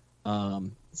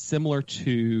 similar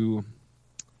to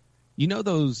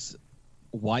those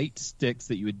white sticks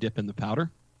that you would dip in the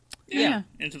powder. Yeah.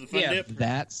 Into the fun dip.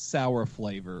 That sour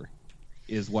flavor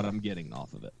is what I'm getting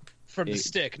off of it. From the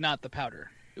stick, not the powder.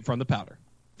 From the powder.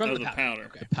 From Oh, the the powder. powder.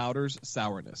 Okay. The powder's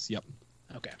sourness. Yep.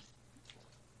 Okay.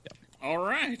 All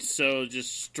right, so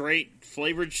just straight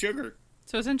flavored sugar.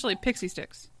 So essentially pixie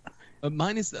sticks.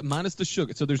 Minus the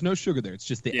sugar. So there's no sugar there. It's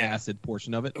just the Yeah. acid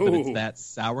portion of it. But it's Ooh. that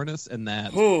sourness and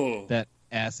that Oh, that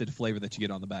acid flavor that you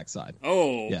get on the backside.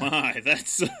 oh Yeah. my,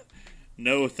 that's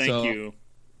no, thank So- you.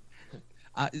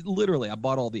 I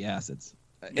bought all the acids,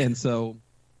 and so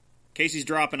Casey's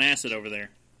dropping acid over there.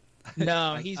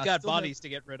 No, he's I got still have- bodies to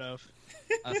get rid of.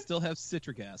 I still have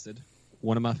citric acid,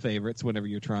 one of my favorites. Whenever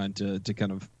you're trying to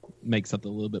kind of make something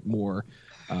a little bit more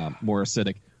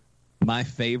acidic. My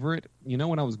favorite, when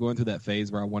I was going through that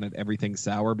phase where I wanted everything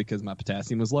sour because my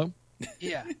potassium was low.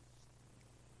 Yeah.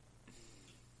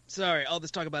 Sorry, all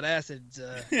this talk about acids.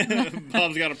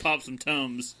 Bob's got to pop some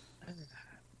Tums.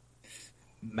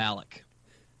 Malic.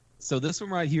 So this one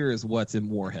right here is what's in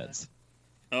Warheads.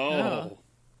 Oh.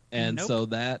 And Nope. so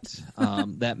that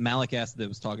that malic acid that I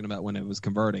was talking about when it was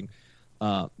converting,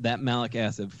 that malic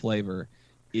acid flavor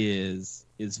is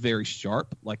very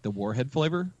sharp, like the Warhead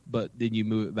flavor. But then you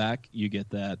move it back, you get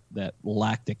that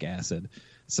lactic acid.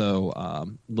 So a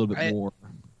little bit more.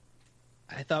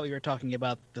 I thought we were talking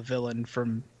about the villain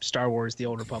from Star Wars: The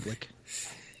Old Republic.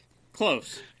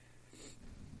 Close.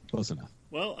 Close enough.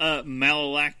 Well,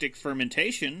 malolactic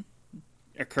fermentation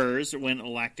occurs when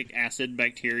lactic acid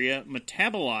bacteria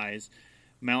metabolize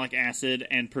malic acid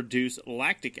and produce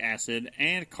lactic acid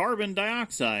and carbon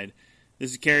dioxide.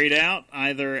 This is carried out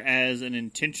either as an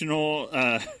intentional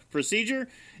procedure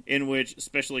in which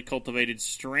specially cultivated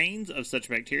strains of such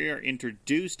bacteria are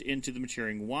introduced into the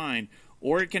maturing wine,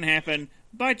 or it can happen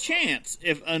by chance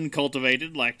if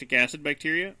uncultivated lactic acid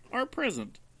bacteria are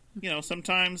present.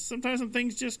 Sometimes some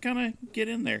things just kind of get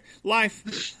in there. Life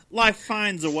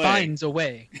finds a way. Finds a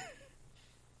way.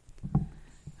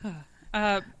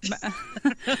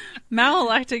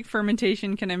 Malolactic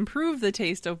fermentation can improve the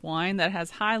taste of wine that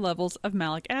has high levels of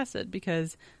malic acid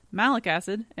because malic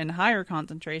acid, in higher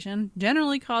concentration,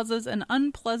 generally causes an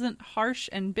unpleasant, harsh,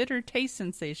 and bitter taste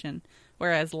sensation,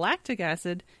 whereas lactic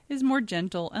acid is more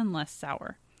gentle and less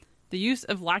sour. The use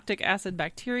of lactic acid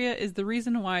bacteria is the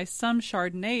reason why some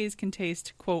Chardonnays can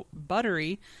taste, quote,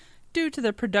 buttery, due to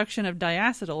the production of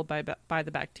diacetyl by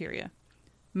the bacteria.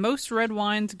 Most red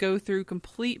wines go through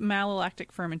complete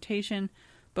malolactic fermentation,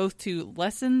 both to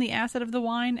lessen the acid of the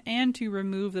wine and to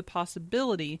remove the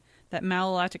possibility that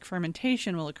malolactic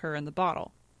fermentation will occur in the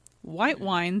bottle. White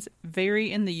wines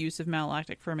vary in the use of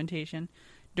malolactic fermentation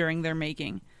during their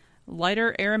making.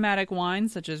 Lighter aromatic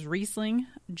wines, such as Riesling,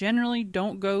 generally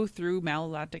don't go through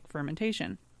malolactic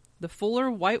fermentation. The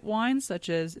fuller white wines, such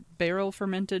as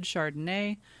barrel-fermented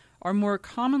Chardonnay, are more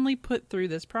commonly put through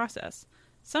this process.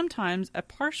 Sometimes a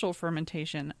partial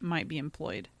fermentation might be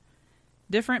employed.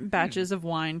 Different batches of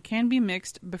wine can be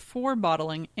mixed before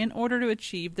bottling in order to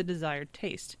achieve the desired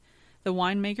taste. The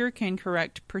winemaker can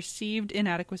correct perceived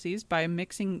inadequacies by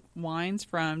mixing wines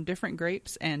from different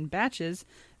grapes and batches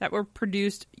that were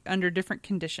produced under different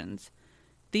conditions.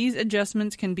 These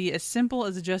adjustments can be as simple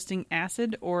as adjusting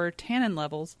acid or tannin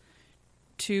levels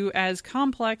to as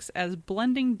complex as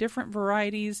blending different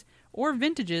varieties or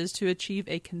vintages to achieve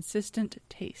a consistent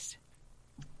taste.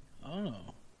 Oh,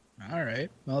 all right.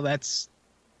 Well, that's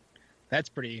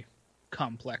pretty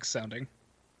complex sounding.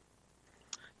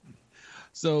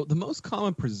 So the most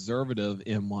common preservative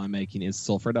in winemaking is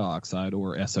sulfur dioxide,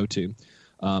 or SO2,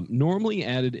 normally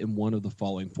added in one of the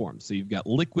following forms. So you've got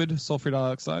liquid sulfur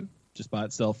dioxide, just by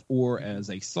itself, or as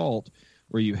a salt,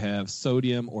 where you have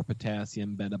sodium or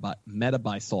potassium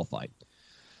metabisulfite.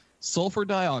 Sulfur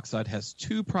dioxide has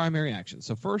two primary actions.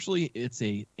 So firstly, it's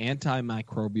an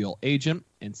antimicrobial agent,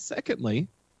 and secondly,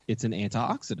 it's an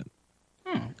antioxidant.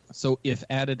 So if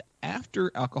added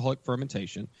after alcoholic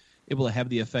fermentation, it will have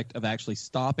the effect of actually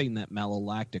stopping that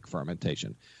malolactic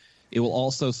fermentation. It will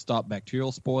also stop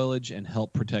bacterial spoilage and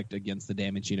help protect against the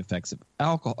damaging effects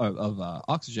of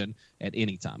oxygen at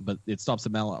any time. But it stops the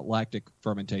malolactic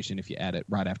fermentation if you add it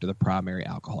right after the primary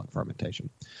alcoholic fermentation.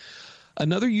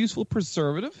 Another useful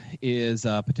preservative is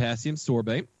potassium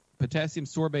sorbate. Potassium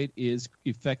sorbate is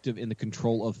effective in the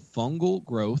control of fungal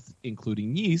growth,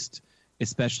 including yeast,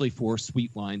 especially for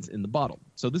sweet wines in the bottle.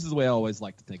 So this is the way I always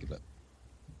like to think of it.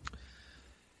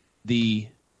 The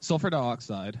sulfur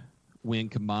dioxide, when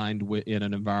combined in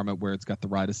an environment where it's got the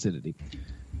right acidity,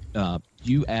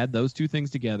 you add those two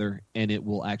things together and it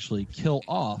will actually kill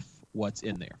off what's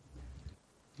in there.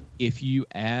 If you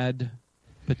add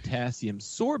potassium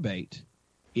sorbate,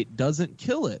 it doesn't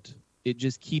kill it. It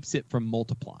just keeps it from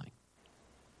multiplying.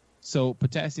 So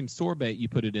potassium sorbate, you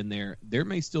put it in there. There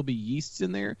may still be yeasts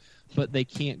in there, but they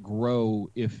can't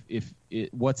grow if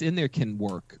what's in there can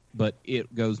work, but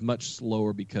it goes much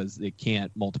slower because it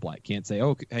can't multiply. It can't say,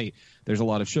 oh, hey, there's a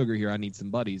lot of sugar here. I need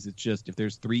some buddies. It's just if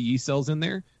there's 3 yeast cells in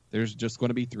there, there's just going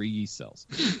to be 3 yeast cells.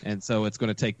 And so it's going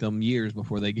to take them years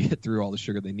before they get through all the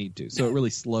sugar they need to. So it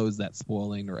really slows that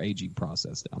spoiling or aging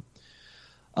process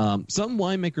down. Some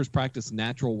winemakers practice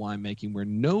natural winemaking where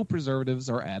no preservatives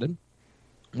are added.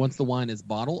 Once the wine is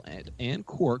bottled and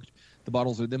corked, the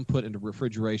bottles are then put into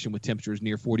refrigeration with temperatures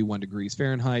near 41 degrees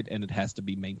Fahrenheit, and it has to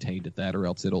be maintained at that or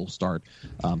else it'll start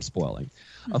spoiling.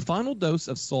 A final dose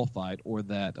of sulfite, or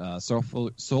that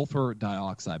sulfur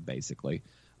dioxide basically,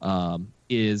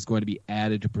 is going to be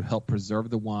added to help preserve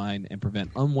the wine and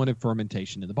prevent unwanted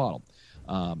fermentation in the bottle.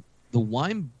 The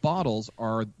wine bottles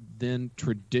are then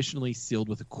traditionally sealed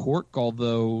with a cork,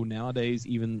 although nowadays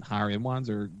even higher-end wines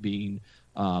are being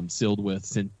sealed with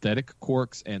synthetic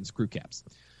corks and screw caps.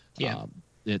 Yeah.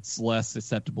 It's less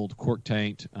susceptible to cork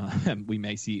taint. We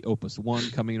may see Opus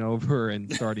 1 coming over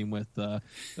and starting with a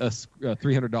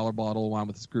 $300 bottle of wine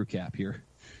with a screw cap here.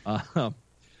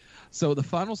 So the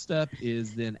final step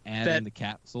is then adding the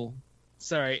capsule.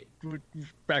 Sorry,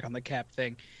 back on the cap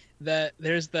thing.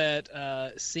 There's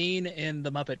that scene in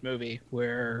the Muppet movie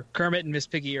where Kermit and Miss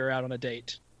Piggy are out on a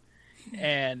date,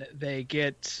 and they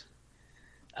get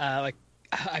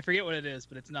I forget what it is,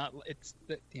 but it's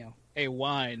a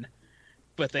wine,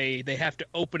 but they have to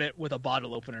open it with a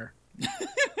bottle opener.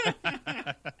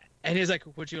 And he's like,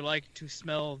 "Would you like to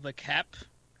smell the cap?"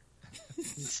 And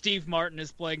Steve Martin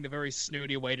is playing the very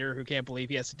snooty waiter who can't believe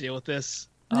he has to deal with this.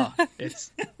 Oh,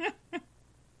 it's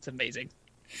amazing.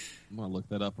 I'm going to look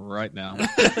that up right now.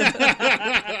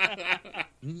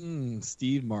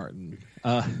 Steve Martin.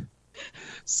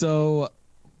 So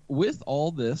with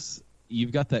all this,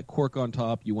 you've got that cork on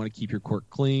top. You want to keep your cork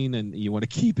clean, and you want to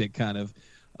keep it kind of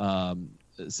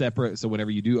separate. So whenever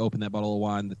you do open that bottle of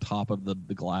wine, the top of the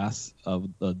glass of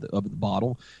the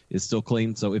bottle is still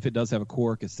clean. So if it does have a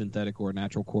cork, a synthetic or a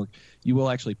natural cork, you will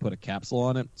actually put a capsule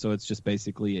on it. So it's just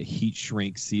basically a heat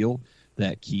shrink seal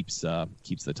that keeps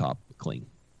the top clean.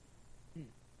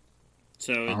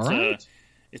 So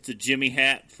it's a Jimmy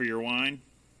hat for your wine.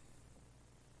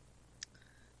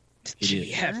 Jimmy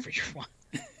hat for your wine.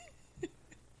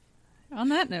 On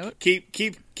that note, keep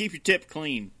your tip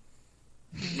clean.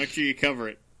 Make sure you cover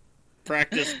it.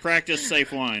 Practice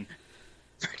safe wine.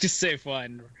 Practice safe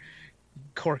wine.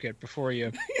 Cork it before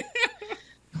you.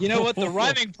 You know what? The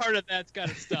rhyming part of that's got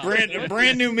to stop.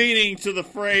 Brand new meaning to the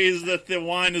phrase that the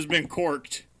wine has been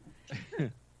corked.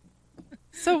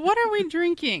 So what are we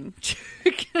drinking?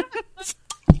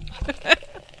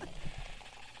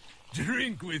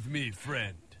 Drink with me,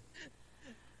 friend.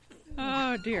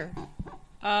 Oh dear.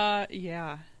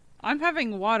 Yeah. I'm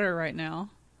having water right now,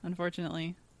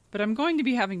 unfortunately, but I'm going to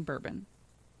be having bourbon.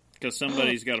 Because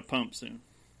somebody's got a pump soon.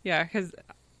 Yeah, because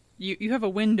you have a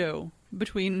window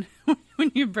between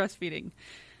when you're breastfeeding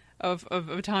of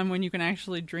a time when you can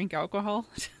actually drink alcohol.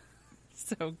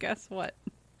 So guess what?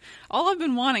 All I've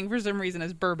been wanting for some reason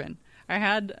is bourbon. I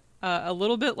had a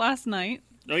little bit last night.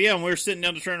 Oh yeah, when we were sitting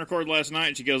down to try and record last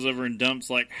night, she goes over and dumps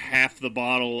like half the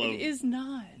bottle of It is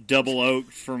not. double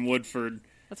oaked from Woodford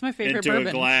That's my favorite into bourbon.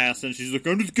 a glass, and she's like,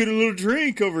 "I'm just getting a little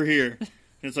drink over here." And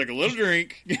it's like a little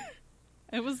drink.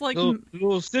 It was like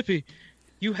little sippy.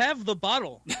 You have the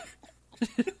bottle.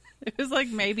 it was like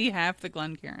maybe half the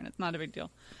Glencairn. It's not a big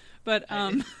deal, but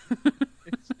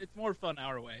It's more fun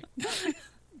our way.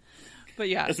 But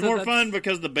yeah, It's more fun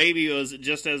because the baby was,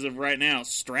 just as of right now,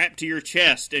 strapped to your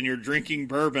chest and you're drinking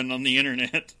bourbon on the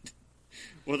internet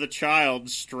with a child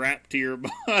strapped to your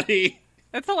body.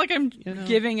 I felt like I'm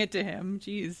giving it to him.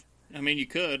 Jeez. I mean, you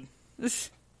could.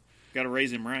 Got to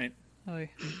raise him right. Oh.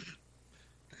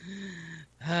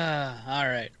 All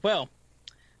right. Well,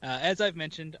 as I've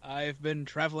mentioned, I've been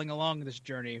traveling along this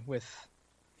journey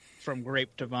from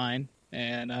grape to vine,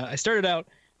 and I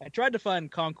tried to find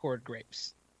Concord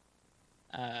grapes.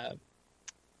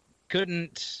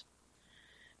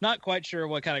 Not quite sure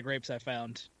what kind of grapes I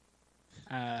found.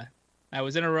 I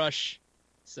was in a rush,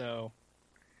 so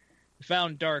I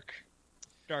found dark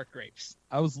grapes.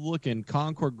 I was looking.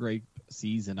 Concord grape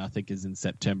season, I think, is in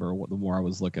September. The more I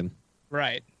was looking,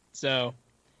 Right. So,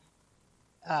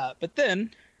 but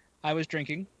then I was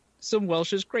drinking some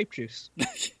Welch's grape juice.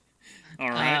 All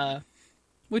right.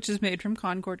 Which is made from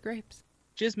Concord grapes.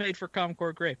 Just made for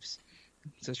Concord grapes.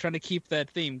 So I was trying to keep that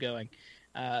theme going.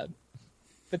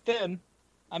 But then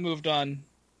I moved on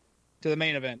to the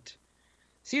main event.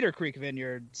 Cedar Creek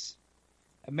Vineyards,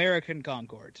 American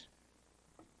Concord.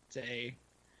 It's a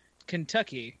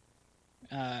Kentucky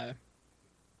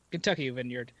Kentucky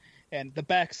vineyard, and the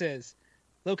back says,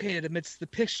 "Located amidst the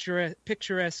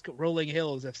picturesque rolling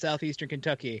hills of southeastern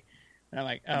Kentucky." And I'm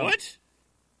like, "Oh, What?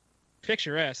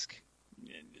 picturesque."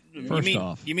 First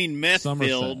off, you mean meth Somerset.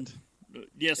 filled?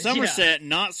 Yeah, Somerset,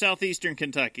 not southeastern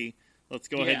Kentucky. Let's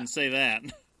go ahead and say that.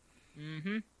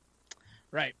 Mm-hmm.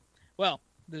 Right. Well,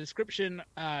 the description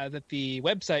that the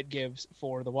website gives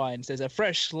for the wine says, "A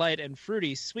fresh, light, and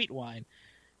fruity sweet wine,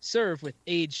 served with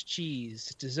aged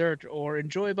cheese, dessert, or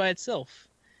enjoy by itself.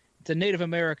 It's a native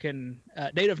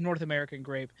North American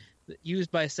grape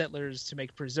used by settlers to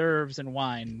make preserves and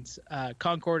wines.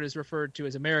 Concord is referred to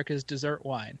as America's dessert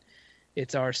wine.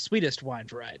 It's our sweetest wine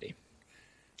variety."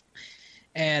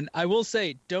 And I will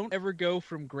say, don't ever go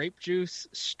from grape juice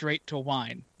straight to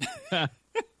wine.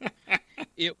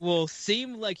 It will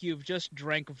seem like you've just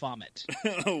drank vomit.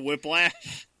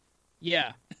 Whiplash.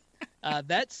 Yeah.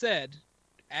 That said,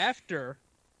 after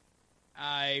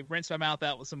I rinsed my mouth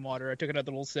out with some water, I took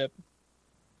another little sip.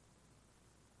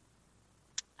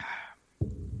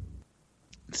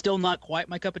 Still not quite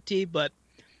my cup of tea, but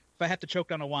if I have to choke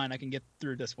down a wine, I can get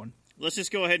through this one. Let's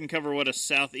just go ahead and cover what a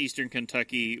southeastern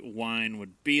Kentucky wine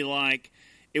would be like.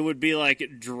 It would be like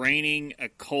draining a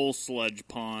coal sludge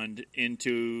pond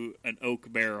into an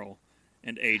oak barrel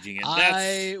and aging it.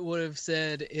 I would have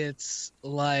said it's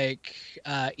like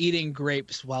eating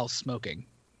grapes while smoking.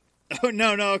 Oh,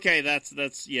 no, okay,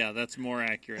 that's more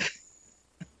accurate.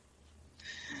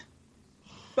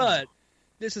 But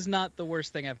this is not the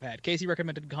worst thing I've had. Casey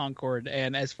recommended Concord,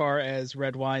 and as far as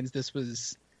red wines, this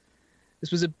was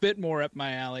a bit more up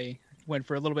my alley. Went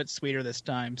for a little bit sweeter this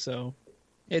time, so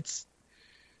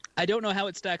I don't know how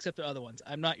it stacks up to other ones.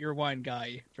 I'm not your wine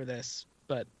guy for this,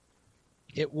 but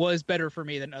it was better for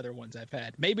me than other ones I've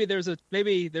had. Maybe there's a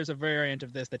variant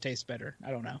of this that tastes better.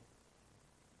 I don't know.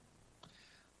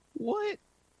 What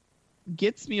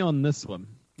gets me on this one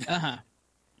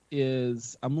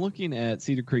is I'm looking at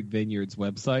Cedar Creek Vineyard's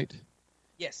website.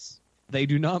 Yes. They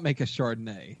do not make a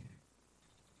Chardonnay.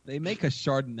 They make a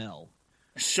Chardonnay.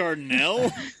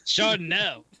 Chardonnay?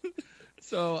 Chardonnay.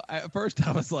 So at first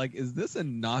I was like, is this a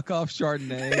knockoff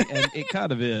Chardonnay? And it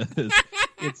kind of is.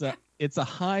 It's a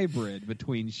hybrid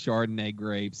between Chardonnay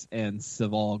grapes and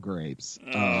Syrah grapes.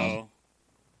 Oh.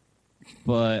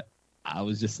 But I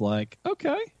was just like,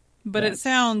 okay. But it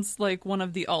sounds like one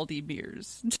of the Aldi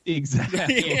beers.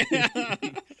 Exactly. Yeah.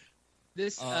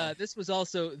 This was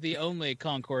also the only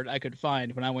Concord I could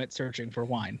find when I went searching for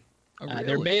wine. Oh, really?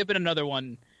 There may have been another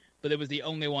one, but it was the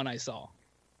only one I saw.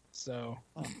 So,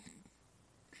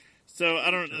 So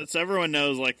everyone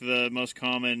knows like the most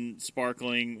common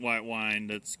sparkling white wine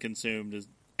that's consumed is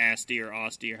Asti or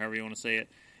Asti or however you want to say it.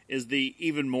 Is the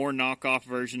even more knockoff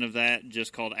version of that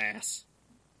just called ass?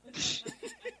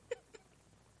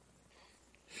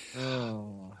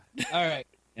 all right.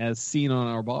 As seen on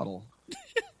our bottle.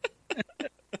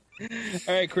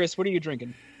 All right, Chris, what are you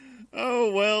drinking?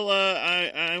 Oh, well,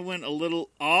 I went a little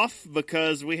off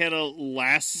because we had a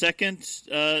last-second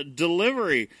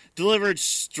delivery. Delivered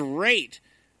straight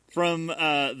from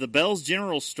the Bell's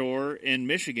General Store in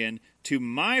Michigan to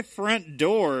my front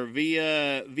door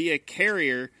via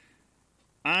carrier.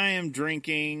 I am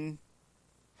drinking...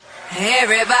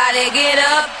 Everybody get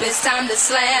up, it's time to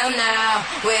slam now.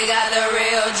 We got the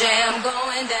real jam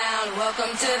going down.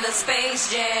 Welcome to the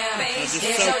Space Jam. Here's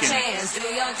your chance, do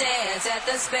your dance at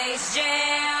the Space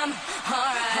Jam.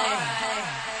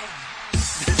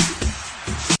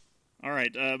 All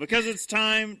right, because it's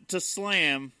time to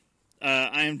slam,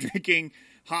 I am drinking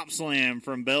Hop Slam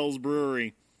from Bell's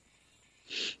Brewery.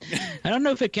 I don't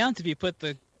know if it counts if you put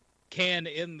the can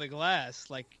in the glass.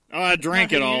 Oh, I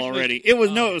drank it all already. It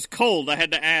was cold. I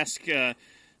had to ask.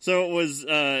 So it was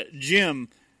Jim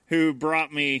who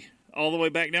brought me all the way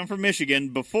back down from Michigan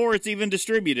before it's even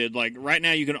distributed. Like right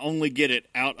now, you can only get it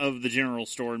out of the general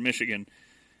store in Michigan.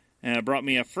 And brought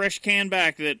me a fresh can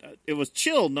back that it was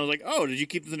chilled. And I was like, "Oh, did you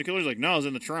keep this in the cooler?" He's like, "No, it was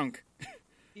in the trunk."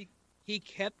 He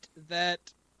kept that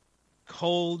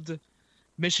cold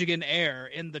Michigan air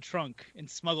in the trunk and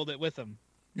smuggled it with him.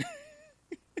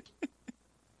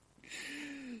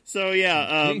 So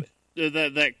yeah,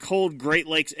 that cold Great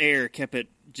Lakes air kept it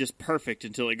just perfect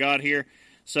until it got here.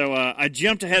 So I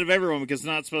jumped ahead of everyone because it's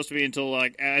not supposed to be until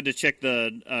I had to check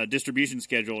the distribution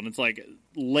schedule, and it's like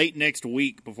late next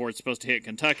week before it's supposed to hit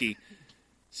Kentucky.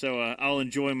 So I'll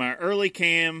enjoy my early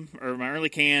can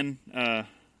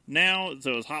now.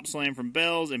 So it's Hop Slam from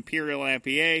Bell's, Imperial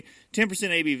IPA, 10%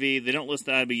 ABV. They don't list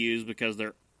the IBUs because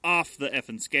they're off the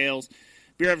effing scales.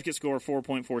 Beer Advocate score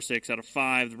 4.46 out of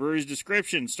 5. The brewery's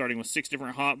description, starting with 6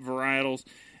 different hop varietals,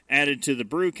 added to the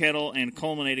brew kettle and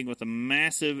culminating with a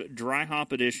massive dry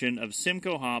hop edition of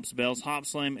Simcoe hops. Bell's Hop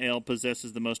Slam Ale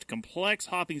possesses the most complex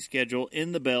hopping schedule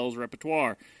in the Bell's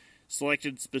repertoire.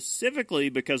 Selected specifically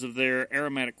because of their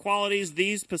aromatic qualities,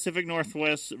 these Pacific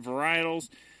Northwest varietals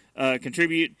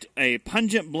contribute a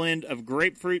pungent blend of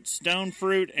grapefruit, stone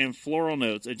fruit, and floral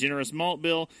notes. A generous malt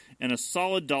bill and a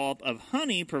solid dollop of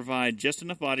honey provide just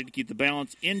enough body to keep the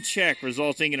balance in check,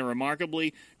 resulting in a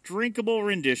remarkably drinkable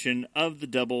rendition of the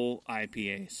double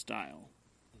IPA style.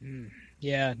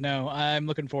 Yeah, no, I'm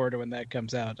looking forward to when that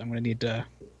comes out. I'm going to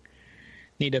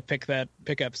need to pick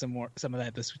up some of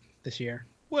that this year.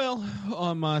 Well,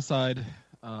 on my side,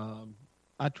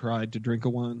 I tried to drink a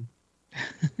wine.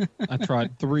 I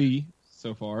tried 3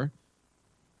 so far.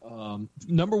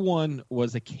 Number 1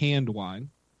 was a canned wine.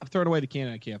 I've thrown away the can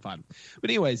and I can't find it. But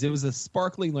anyways, it was a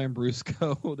sparkling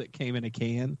Lambrusco that came in a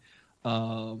can.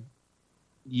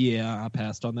 Yeah, I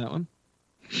passed on that one.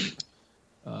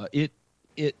 It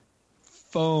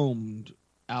foamed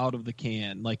out of the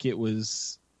can like it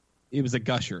was a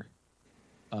gusher.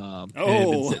 And it had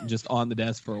been sitting just on the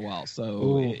desk for a while,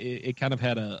 so it kind of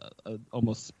had a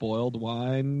almost spoiled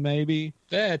wine, maybe.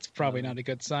 That's probably not a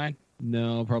good sign.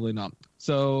 No, probably not.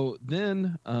 So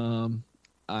then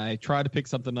I tried to pick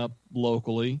something up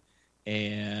locally,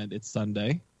 and it's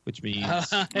Sunday, which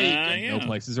means no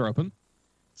places are open.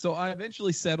 So I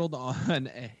eventually settled on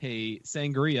a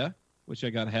sangria, which I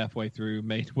got halfway through,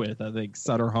 made with, I think,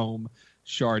 Sutter Home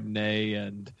Chardonnay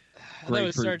and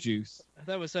grapefruit juice.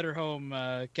 That was Sutter Home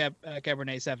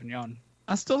Cabernet Sauvignon.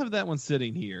 I still have that one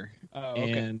sitting here. Oh,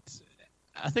 okay. And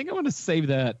I think I want to save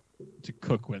that to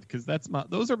cook with, because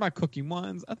those are my cooking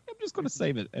wines. I think I'm just going to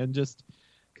save it, and just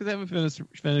because I haven't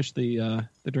finished the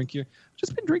drink here. I've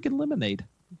just been drinking lemonade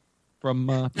from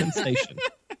Penn Station.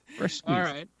 Fresh squeeze. All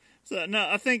right. So no,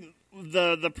 I think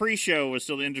the pre-show was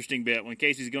still the interesting bit when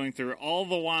Casey's going through all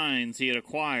the wines he had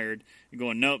acquired and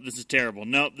going, nope, this is terrible.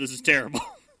 Nope, this is terrible.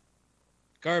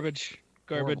 Garbage.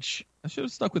 Horrible. I should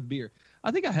have stuck with beer.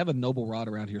 I think I have a Noble Rod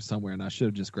around here somewhere, and I should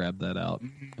have just grabbed that out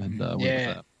and went with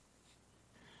that.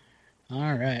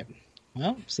 All right.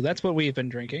 Well, so that's what we've been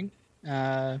drinking.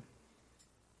 Yeah,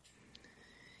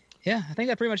 I think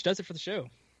that pretty much does it for the show.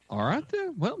 All right,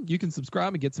 then. Well, you can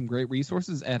subscribe and get some great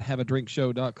resources at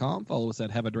haveadrinkshow.com. Follow us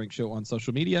at Have a Drink Show on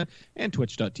social media and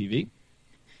twitch.tv.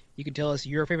 You can tell us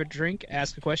your favorite drink,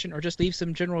 ask a question, or just leave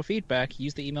some general feedback.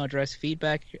 Use the email address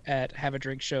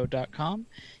feedback@haveadrinkshow.com. You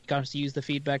can also use the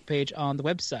feedback page on the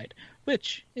website,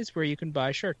 which is where you can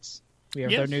buy shirts. We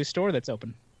have our new store that's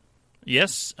open.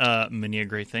 Yes, many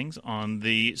great things on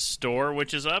the store,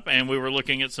 which is up, and we were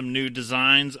looking at some new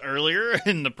designs earlier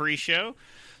in the pre-show.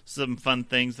 Some fun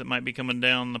things that might be coming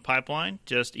down the pipeline.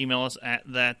 Just email us at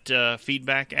that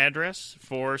feedback address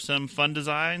for some fun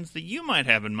designs that you might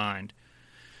have in mind.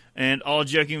 And all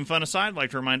joking and fun aside, I'd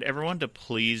like to remind everyone to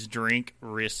please drink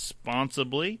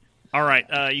responsibly. All right,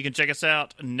 you can check us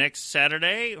out next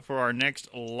Saturday for our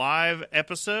next live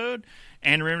episode.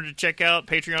 And remember to check out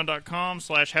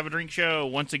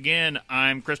patreon.com/haveadrinkshow. Once again,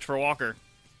 I'm Christopher Walker.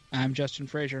 I'm Justin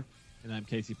Frazier. And I'm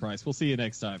Casey Price. We'll see you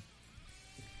next time.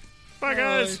 Bye,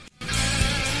 guys.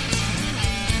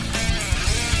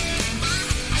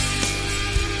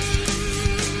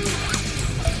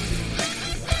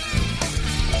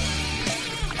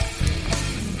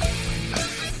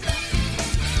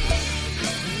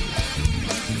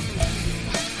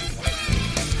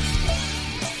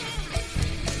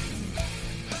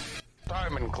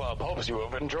 Diamond Club hopes you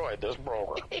have enjoyed this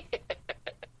program.